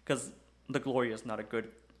 Because the Gloria is not a good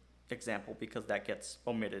example because that gets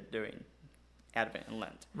omitted during Advent and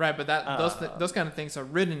Lent. Right, but those kind of things are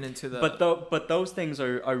written into the. But those things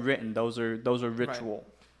are written. Those are ritual,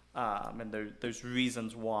 and there's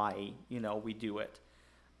reasons why we do it.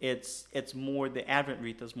 It's more, the Advent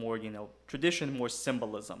wreath is more tradition, more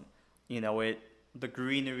symbolism. The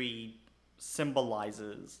greenery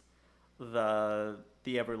symbolizes the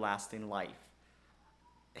everlasting life.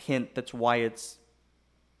 Hint, that's why it's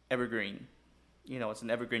evergreen. It's an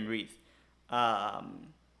evergreen wreath. That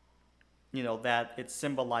it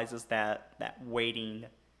symbolizes that waiting,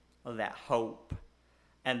 that hope,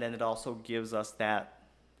 and then it also gives us that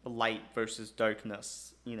light versus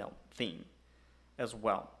darkness, theme as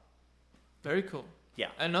well. Very cool. Yeah.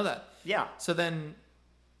 I didn't know that. Yeah. So then,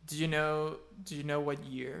 do you know what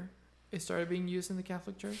year it started being used in the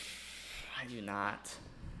Catholic Church? I do not.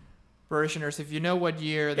 Parishioners, if you know what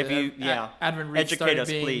year the Advent wreath started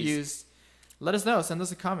being used, let us know. Send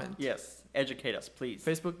us a comment. Yes. Educate us, please.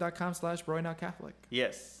 Facebook.com/BroyNowCatholic.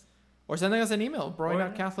 Yes. Or sending us an email,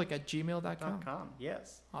 broynowcatholic@gmail.com.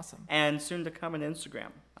 Yes. Awesome. And soon to come on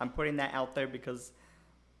Instagram. I'm putting that out there because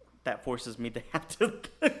that forces me to have to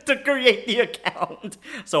create the account.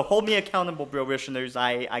 So hold me accountable, bro listeners.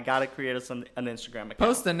 I gotta create us an Instagram account.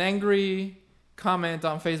 Post an angry comment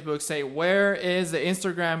on Facebook. Say, where is the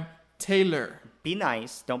Instagram Taylor? Be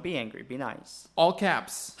nice. Don't be angry. Be nice. All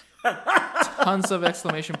caps. Tons of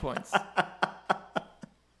exclamation points.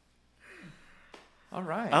 All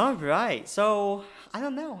right. So I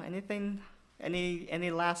don't know.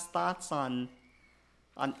 Any last thoughts on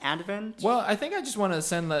Advent? Well, I think I just want to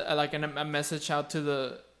send a message out to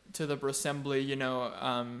the Brossembly.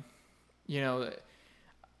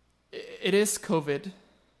 It is COVID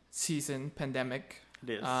season, pandemic.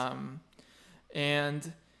 It is.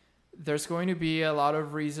 And there's going to be a lot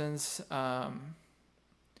of reasons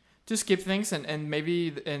to skip things, and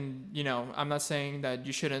maybe, I'm not saying that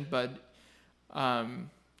you shouldn't, but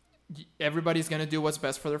everybody's going to do what's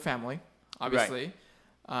best for their family, obviously.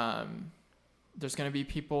 Right. There's going to be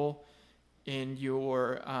people in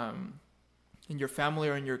your family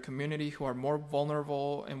or in your community who are more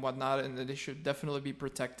vulnerable and whatnot, and they should definitely be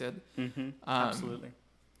protected. Mm-hmm. Absolutely.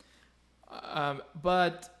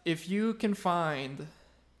 But if you can find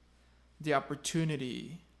the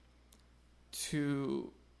opportunity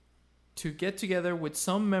to get together with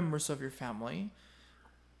some members of your family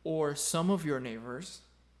or some of your neighbors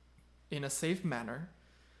in a safe manner,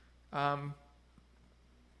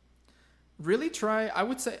 really try. I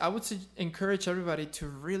would encourage everybody to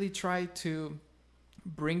really try to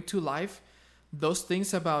bring to life those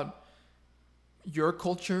things about your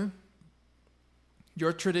culture,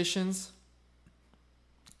 your traditions,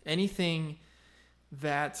 anything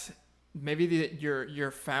that maybe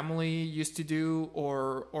your family used to do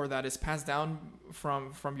or that is passed down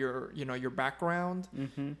from your background,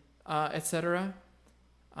 mm-hmm. Etc.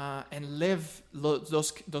 And live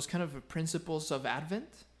those kind of principles of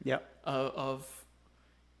Advent. Yep. Of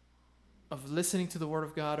listening to the Word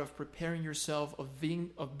of God, of preparing yourself, of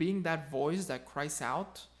being that voice that cries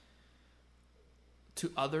out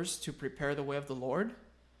to others to prepare the way of the Lord,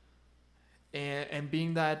 and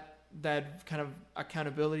being that kind of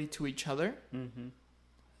accountability to each other, mm-hmm.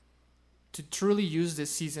 to truly use this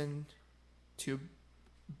season to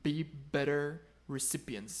be better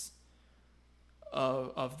recipients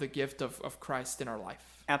of the gift of Christ in our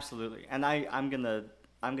life. Absolutely. And I'm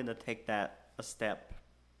gonna take that a step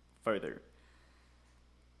further.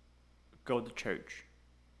 Go to church.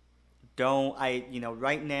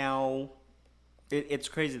 Right now it's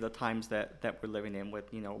crazy the times that we're living in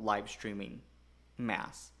with live streaming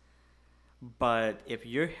mass. But if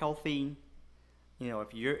you're healthy,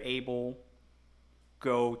 if you're able,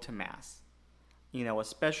 go to mass.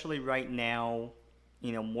 Especially right now,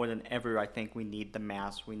 more than ever, I think we need the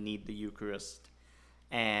mass, we need the Eucharist.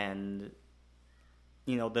 And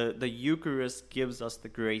the Eucharist gives us the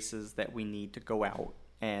graces that we need to go out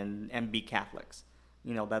and be Catholics.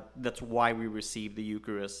 That's why we receive the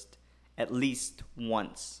Eucharist at least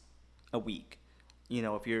once a week.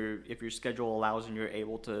 If your schedule allows and you're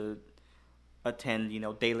able to attend,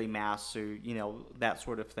 daily mass or that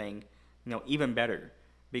sort of thing, even better,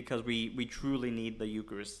 because we truly need the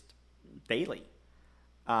Eucharist daily.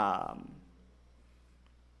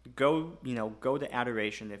 Go to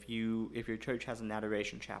adoration if your church has an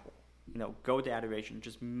adoration chapel. Go to adoration.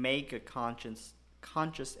 Just make a conscious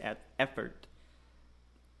effort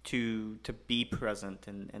to be present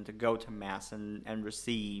and to go to mass and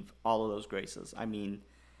receive all of those graces. I mean,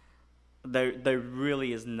 there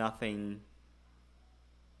really is nothing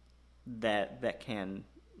that can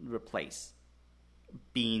replace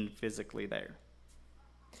being physically there.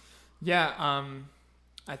 Yeah,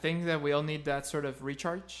 I think that we all need that sort of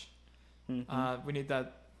recharge. Mm-hmm. We need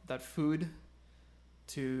that food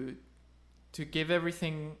to give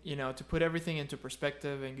everything, to put everything into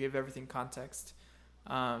perspective and give everything context.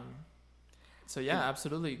 So yeah,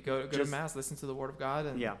 absolutely, go to mass, listen to the Word of God,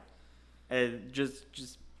 and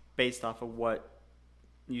just based off of what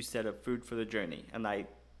you said a food for the journey, and I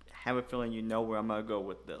have a feeling you know where I'm gonna go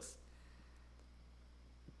with this.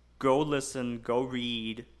 Go listen, go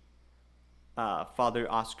read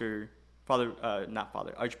Archbishop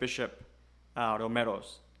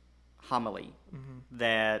Romero's homily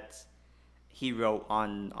that he wrote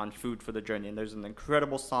on food for the journey, and there's an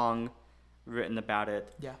incredible song written about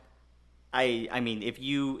it. Yeah. I mean, if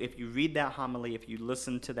you read that homily, if you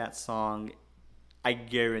listen to that song, I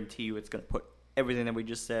guarantee you it's going to put everything that we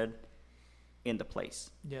just said into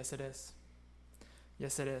place. Yes, it is.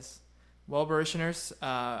 Yes, it is. Well, parishioners,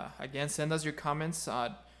 again, send us your comments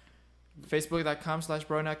on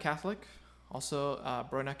facebook.com/BroNotCatholic. Also,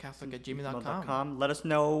 BroNotCatholic@gmail.com. Let us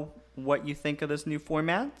know what you think of this new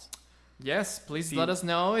format. Yes, please let us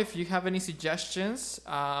know if you have any suggestions.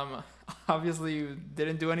 Obviously, you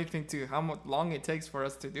didn't do anything to how long it takes for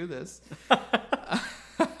us to do this.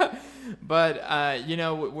 But,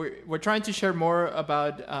 we're trying to share more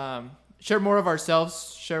about, share more of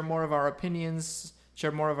ourselves, share more of our opinions,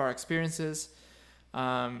 share more of our experiences,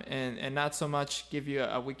 and not so much give you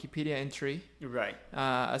a Wikipedia entry. Right.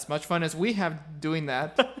 As much fun as we have doing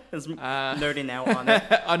that. Nerding out on it.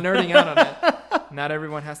 Nerding out on it. Not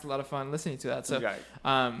everyone has a lot of fun listening to that. So, right.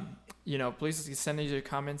 Please send us your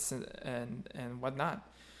comments and whatnot.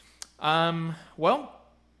 Well,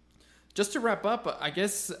 just to wrap up, I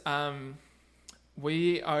guess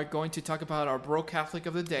we are going to talk about our Bro Catholic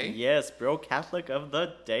of the day. Yes, Bro Catholic of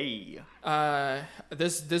the day.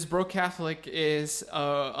 This Bro Catholic is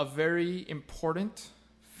a very important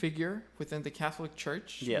figure within the Catholic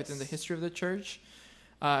Church, within the history of the Church.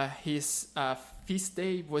 His feast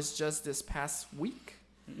day was just this past week.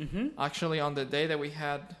 Mm-hmm. Actually, on the day that we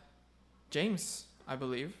had James, I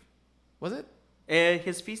believe. Was it?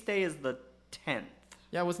 His feast day is the 10th.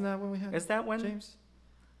 Yeah, wasn't that when we had? Is that when? James?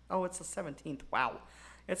 Oh, it's the 17th. Wow.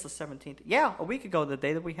 It's the 17th. Yeah, a week ago, the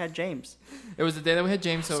day that we had James. It was the day that we had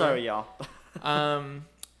James over. Sorry, y'all.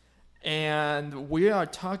 And we are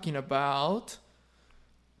talking about...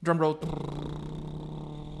 Drum roll.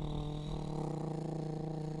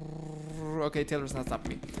 Okay, Taylor's not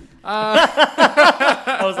stopping me.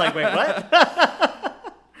 I was like, wait,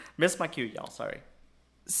 what? Missed my cue, y'all. Sorry.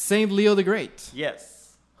 Saint Leo the Great.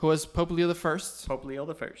 Yes. Who was Pope Leo the First. Pope Leo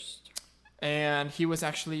the First. And he was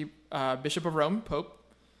actually Bishop of Rome, Pope,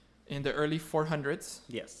 in the early 400s.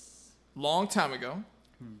 Yes. Long time ago.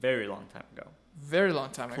 Very long time ago. Very long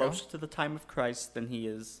time ago. Closer to the time of Christ than he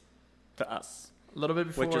is to us. A little bit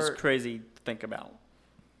before. Which is crazy to think about.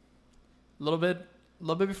 A little bit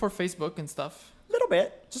before Facebook and stuff. A little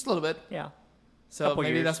bit. Just a little bit. Yeah. So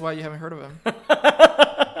maybe that's why you haven't heard of him.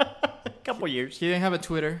 Couple years. He didn't have a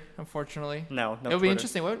Twitter, unfortunately. No It would be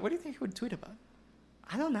interesting. What do you think he would tweet about?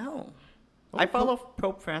 I don't know. I follow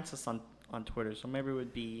Pope Francis on Twitter, so maybe it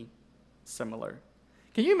would be similar.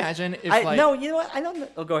 Can you imagine if no, you know what? I don't know.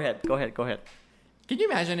 Oh, go ahead. Can you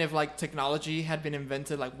imagine if technology had been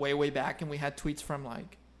invented way back and we had tweets from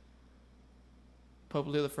Pope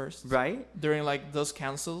Leo the First? Right. During those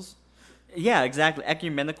councils? Yeah, exactly.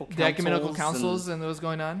 Ecumenical councils. The ecumenical councils and what was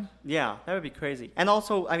going on? Yeah, that would be crazy. And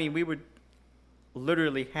also, I mean, we would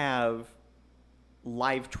literally have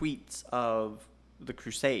live tweets of the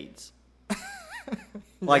Crusades.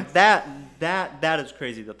 That is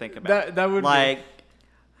crazy to think about. That would be.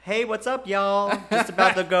 Hey, what's up, y'all? Just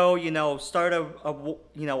about to go, start a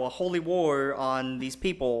holy war on these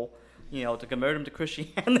people, to convert them to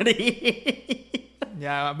Christianity.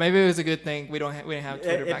 Yeah, maybe it was a good thing we didn't have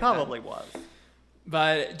Twitter back then. It probably was.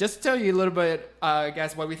 But just to tell you a little bit,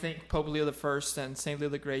 guys, what we think Pope Leo the First and Saint Leo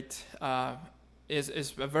the Great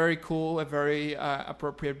is a very cool, a very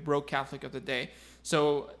appropriate Bro Catholic of the day.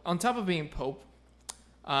 So on top of being Pope,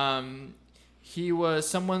 he was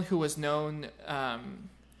someone who was known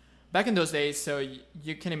back in those days. So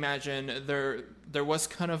you can imagine there was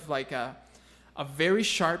kind of a very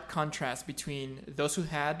sharp contrast between those who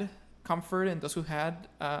had comfort and those who had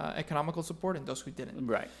economical support and those who didn't.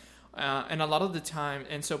 Right. And a lot of the time,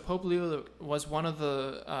 and so Pope Leo was one of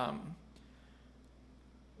the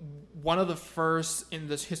first in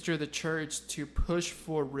the history of the church to push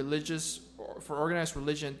for organized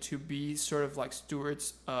religion to be sort of like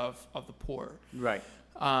stewards of the poor. Right.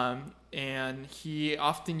 And he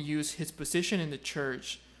often used his position in the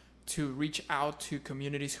church to reach out to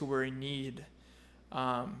communities who were in need,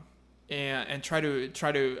 and try to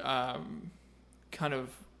kind of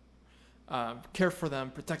care for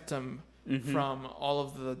them, protect them from all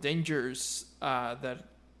of the dangers that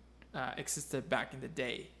existed back in the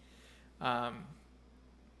day.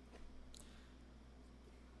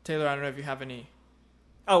 Taylor, I don't know if you have any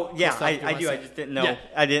Oh yeah, Christoph, you I wanna do. say I just didn't know. Yeah.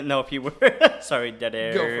 I didn't know if you were. Sorry, dead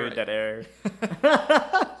air. Go for it. Dead air.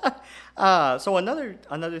 So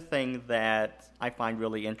another thing that I find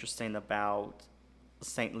really interesting about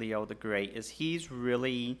Saint Leo the Great is he's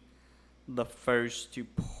really the first to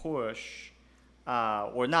push,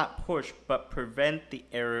 or not push, but prevent the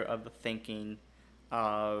error of the thinking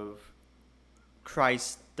of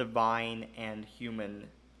Christ's divine and human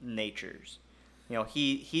natures. You know,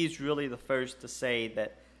 he's really the first to say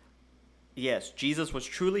that, yes, Jesus was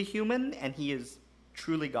truly human and he is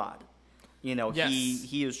truly God. You know, Yes.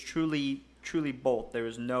 he is truly both. There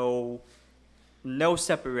is no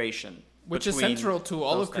separation. Which is between central to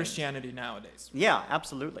all those of things. Christianity nowadays. Yeah,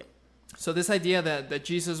 absolutely. So this idea that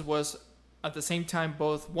Jesus was at the same time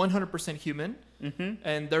both 100% human Mm-hmm.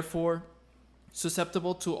 and therefore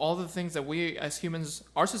susceptible to all the things that we as humans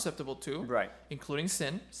are susceptible to, Right. including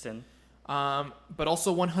sin, Sin. but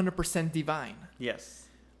also 100% divine. Yes.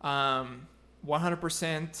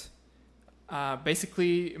 100%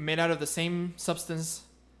 basically made out of the same substance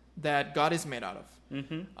that God is made out of.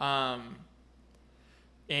 Mm-hmm.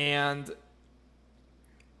 And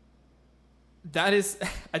that is,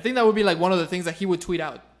 I think that would be like one of the things that he would tweet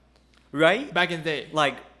out Right? back in the day.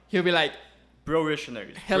 Like, He'll be like,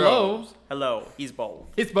 bro-itioners. Hello. Bros. Hello. He's both.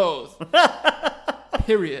 it's both.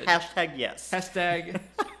 Period. Hashtag yes. Hashtag.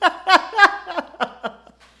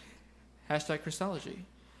 Hashtag Christology.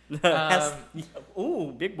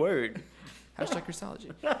 Ooh, big word. Hashtag Christology.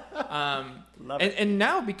 Love it. And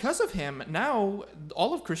now, because of him, now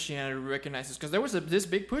all of Christianity recognizes, because there was this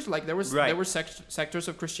big push, like there Right. were sectors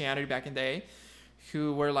of Christianity back in the day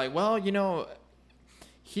who were like, well, you know,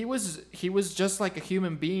 he was just like a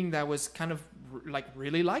human being that was kind of like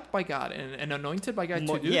really liked by God and anointed by God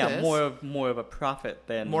More, to do yeah, this. more of a prophet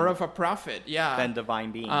than More of a prophet, yeah. than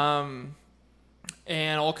divine being. And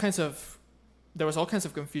there was all kinds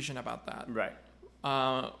of confusion about that. Right.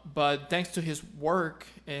 But thanks to his work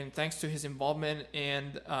and thanks to his involvement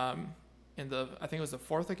in the, I think it was the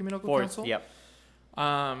Fourth Ecumenical Council. Yep.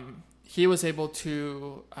 He was able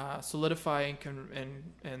to solidify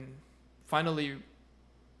and finally,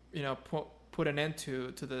 you know, put an end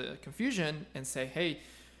to the confusion and say, hey,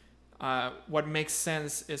 what makes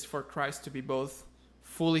sense is for Christ to be both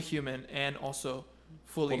fully human and also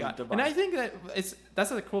fully God. divine. And I think that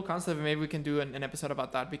that's a cool concept, and maybe we can do an episode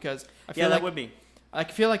about that, because I feel Yeah, like that would be. I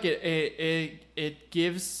feel like it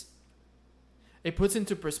puts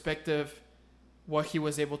into perspective what he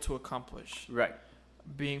was able to accomplish, Right.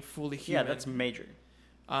 being fully human. Yeah, that's major.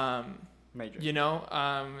 Major. You know,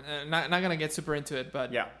 not gonna get super into it,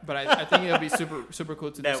 but Yeah. but I think it would be super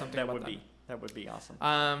cool to do something that about would that. be that would be awesome.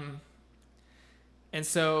 And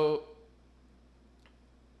so,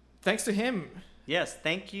 thanks to him, Yes,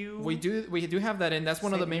 thank you. we do have that, and that's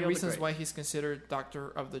one of the Saint main Leo the reasons Great. why he's considered Doctor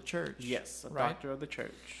of the Church. Yes, a right? doctor of the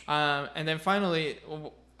church. And then finally,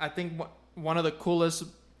 I think one of the coolest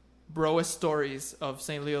broest stories of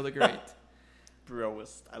Saint Leo the Great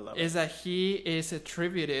Broest, I love is it. that he is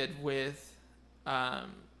attributed with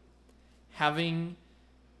having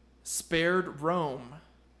spared Rome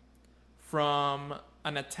from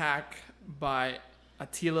an attack by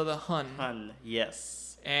Attila the Hun, Hun,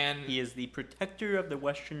 yes. and He is the protector of the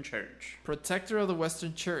Western Church. protector of the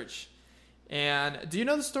Western Church. And do you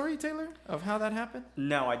know the story, Taylor, of how that happened?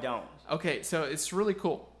 No, I don't. Okay, so it's really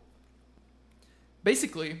cool.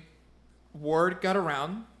 Basically, word got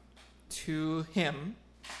around to him,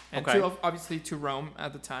 and Okay. obviously to Rome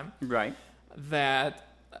at the time, Right. that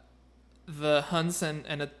the Huns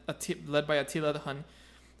and led by Attila the Hun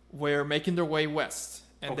were making their way west,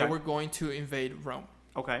 and they Okay. were going to invade Rome.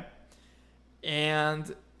 Okay.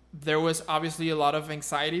 And there was obviously a lot of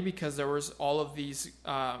anxiety because there was all of these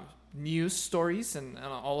news stories and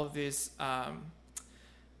all of these kind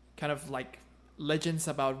of like legends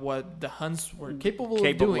about what the Huns were capable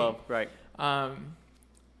of doing. of, right.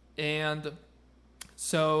 And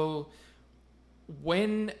so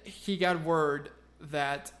when he got word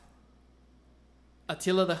that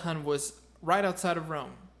Attila the Hun was right outside of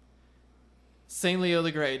Rome, Saint Leo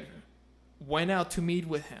the Great went out to meet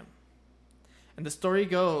with him. And the story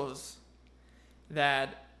goes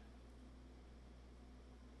that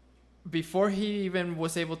before he even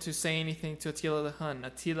was able to say anything to Attila the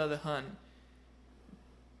Hun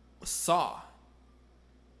saw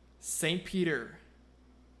Saint Peter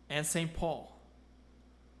and Saint Paul.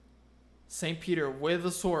 Saint Peter with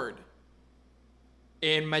a sword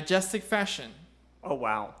in majestic fashion Oh,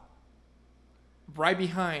 wow. right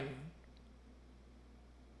behind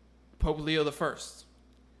Pope Leo I.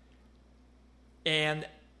 And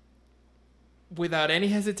without any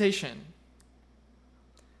hesitation,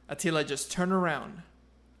 Attila just turned around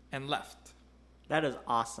and left. That is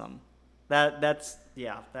awesome. That's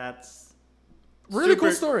Really cool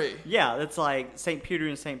super- story. Yeah, it's like St. Peter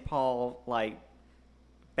and St. Paul, like,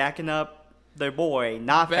 backing up their boy,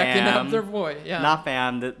 not Backing fam. up their boy. Yeah. Not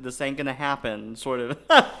fam, this ain't gonna happen, sort of.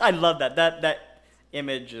 I love that. That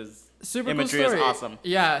image is, Super imagery cool story. is awesome.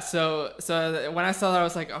 Yeah, so when I saw that, I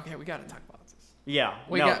was like, okay, we gotta talk about this. Yeah.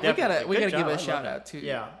 We no, gotta definitely. Good give job. a I love shout it. out to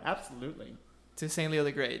Yeah, absolutely. to Saint Leo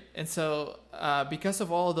the Great. And so because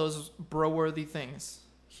of all those bro-worthy things,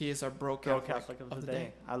 he is our bro Girl Catholic Catholic of the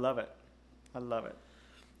day. I love it. I love it.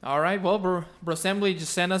 All right, well, bro Assembly,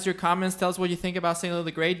 just send us your comments. Tell us what you think about Saint Leo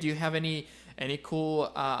the Great. Do you have any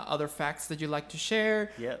cool other facts that you'd like to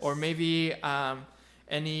share? Yes. Or maybe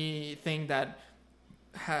anything that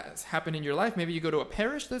has happened in your life. Maybe you go to a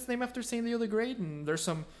parish that's named after Saint Leo the Great, and there's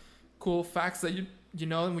some cool facts that you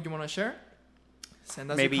know and would you want to share.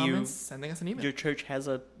 Send us Maybe your comments. Sending us an email. Your church has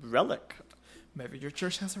a relic. Maybe your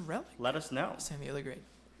church has a relic. Let us know. Saint Leo the Great.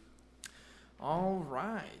 All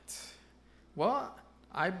right. Well,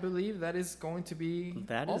 I believe that is going to be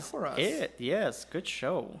That all is for us. it. Yes, good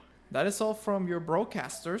show. That is all from your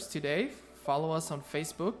broadcasters today. Follow us on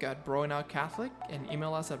Facebook at Broing Out Catholic and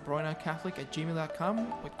email us at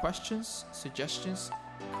broingoutcatholic@gmail.com with questions, suggestions,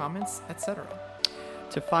 comments, etc.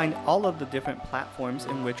 To find all of the different platforms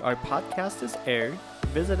in which our podcast is aired,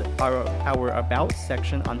 visit our About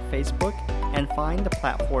section on Facebook and find the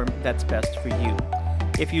platform that's best for you.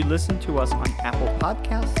 If you listen to us on Apple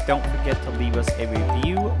Podcasts, don't forget to leave us a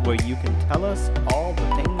review where you can tell us all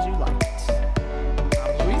the things you liked.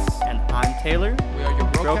 I'm Luis. And I'm Taylor. We are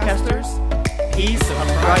your broadcasters. Peace of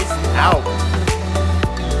Christ out.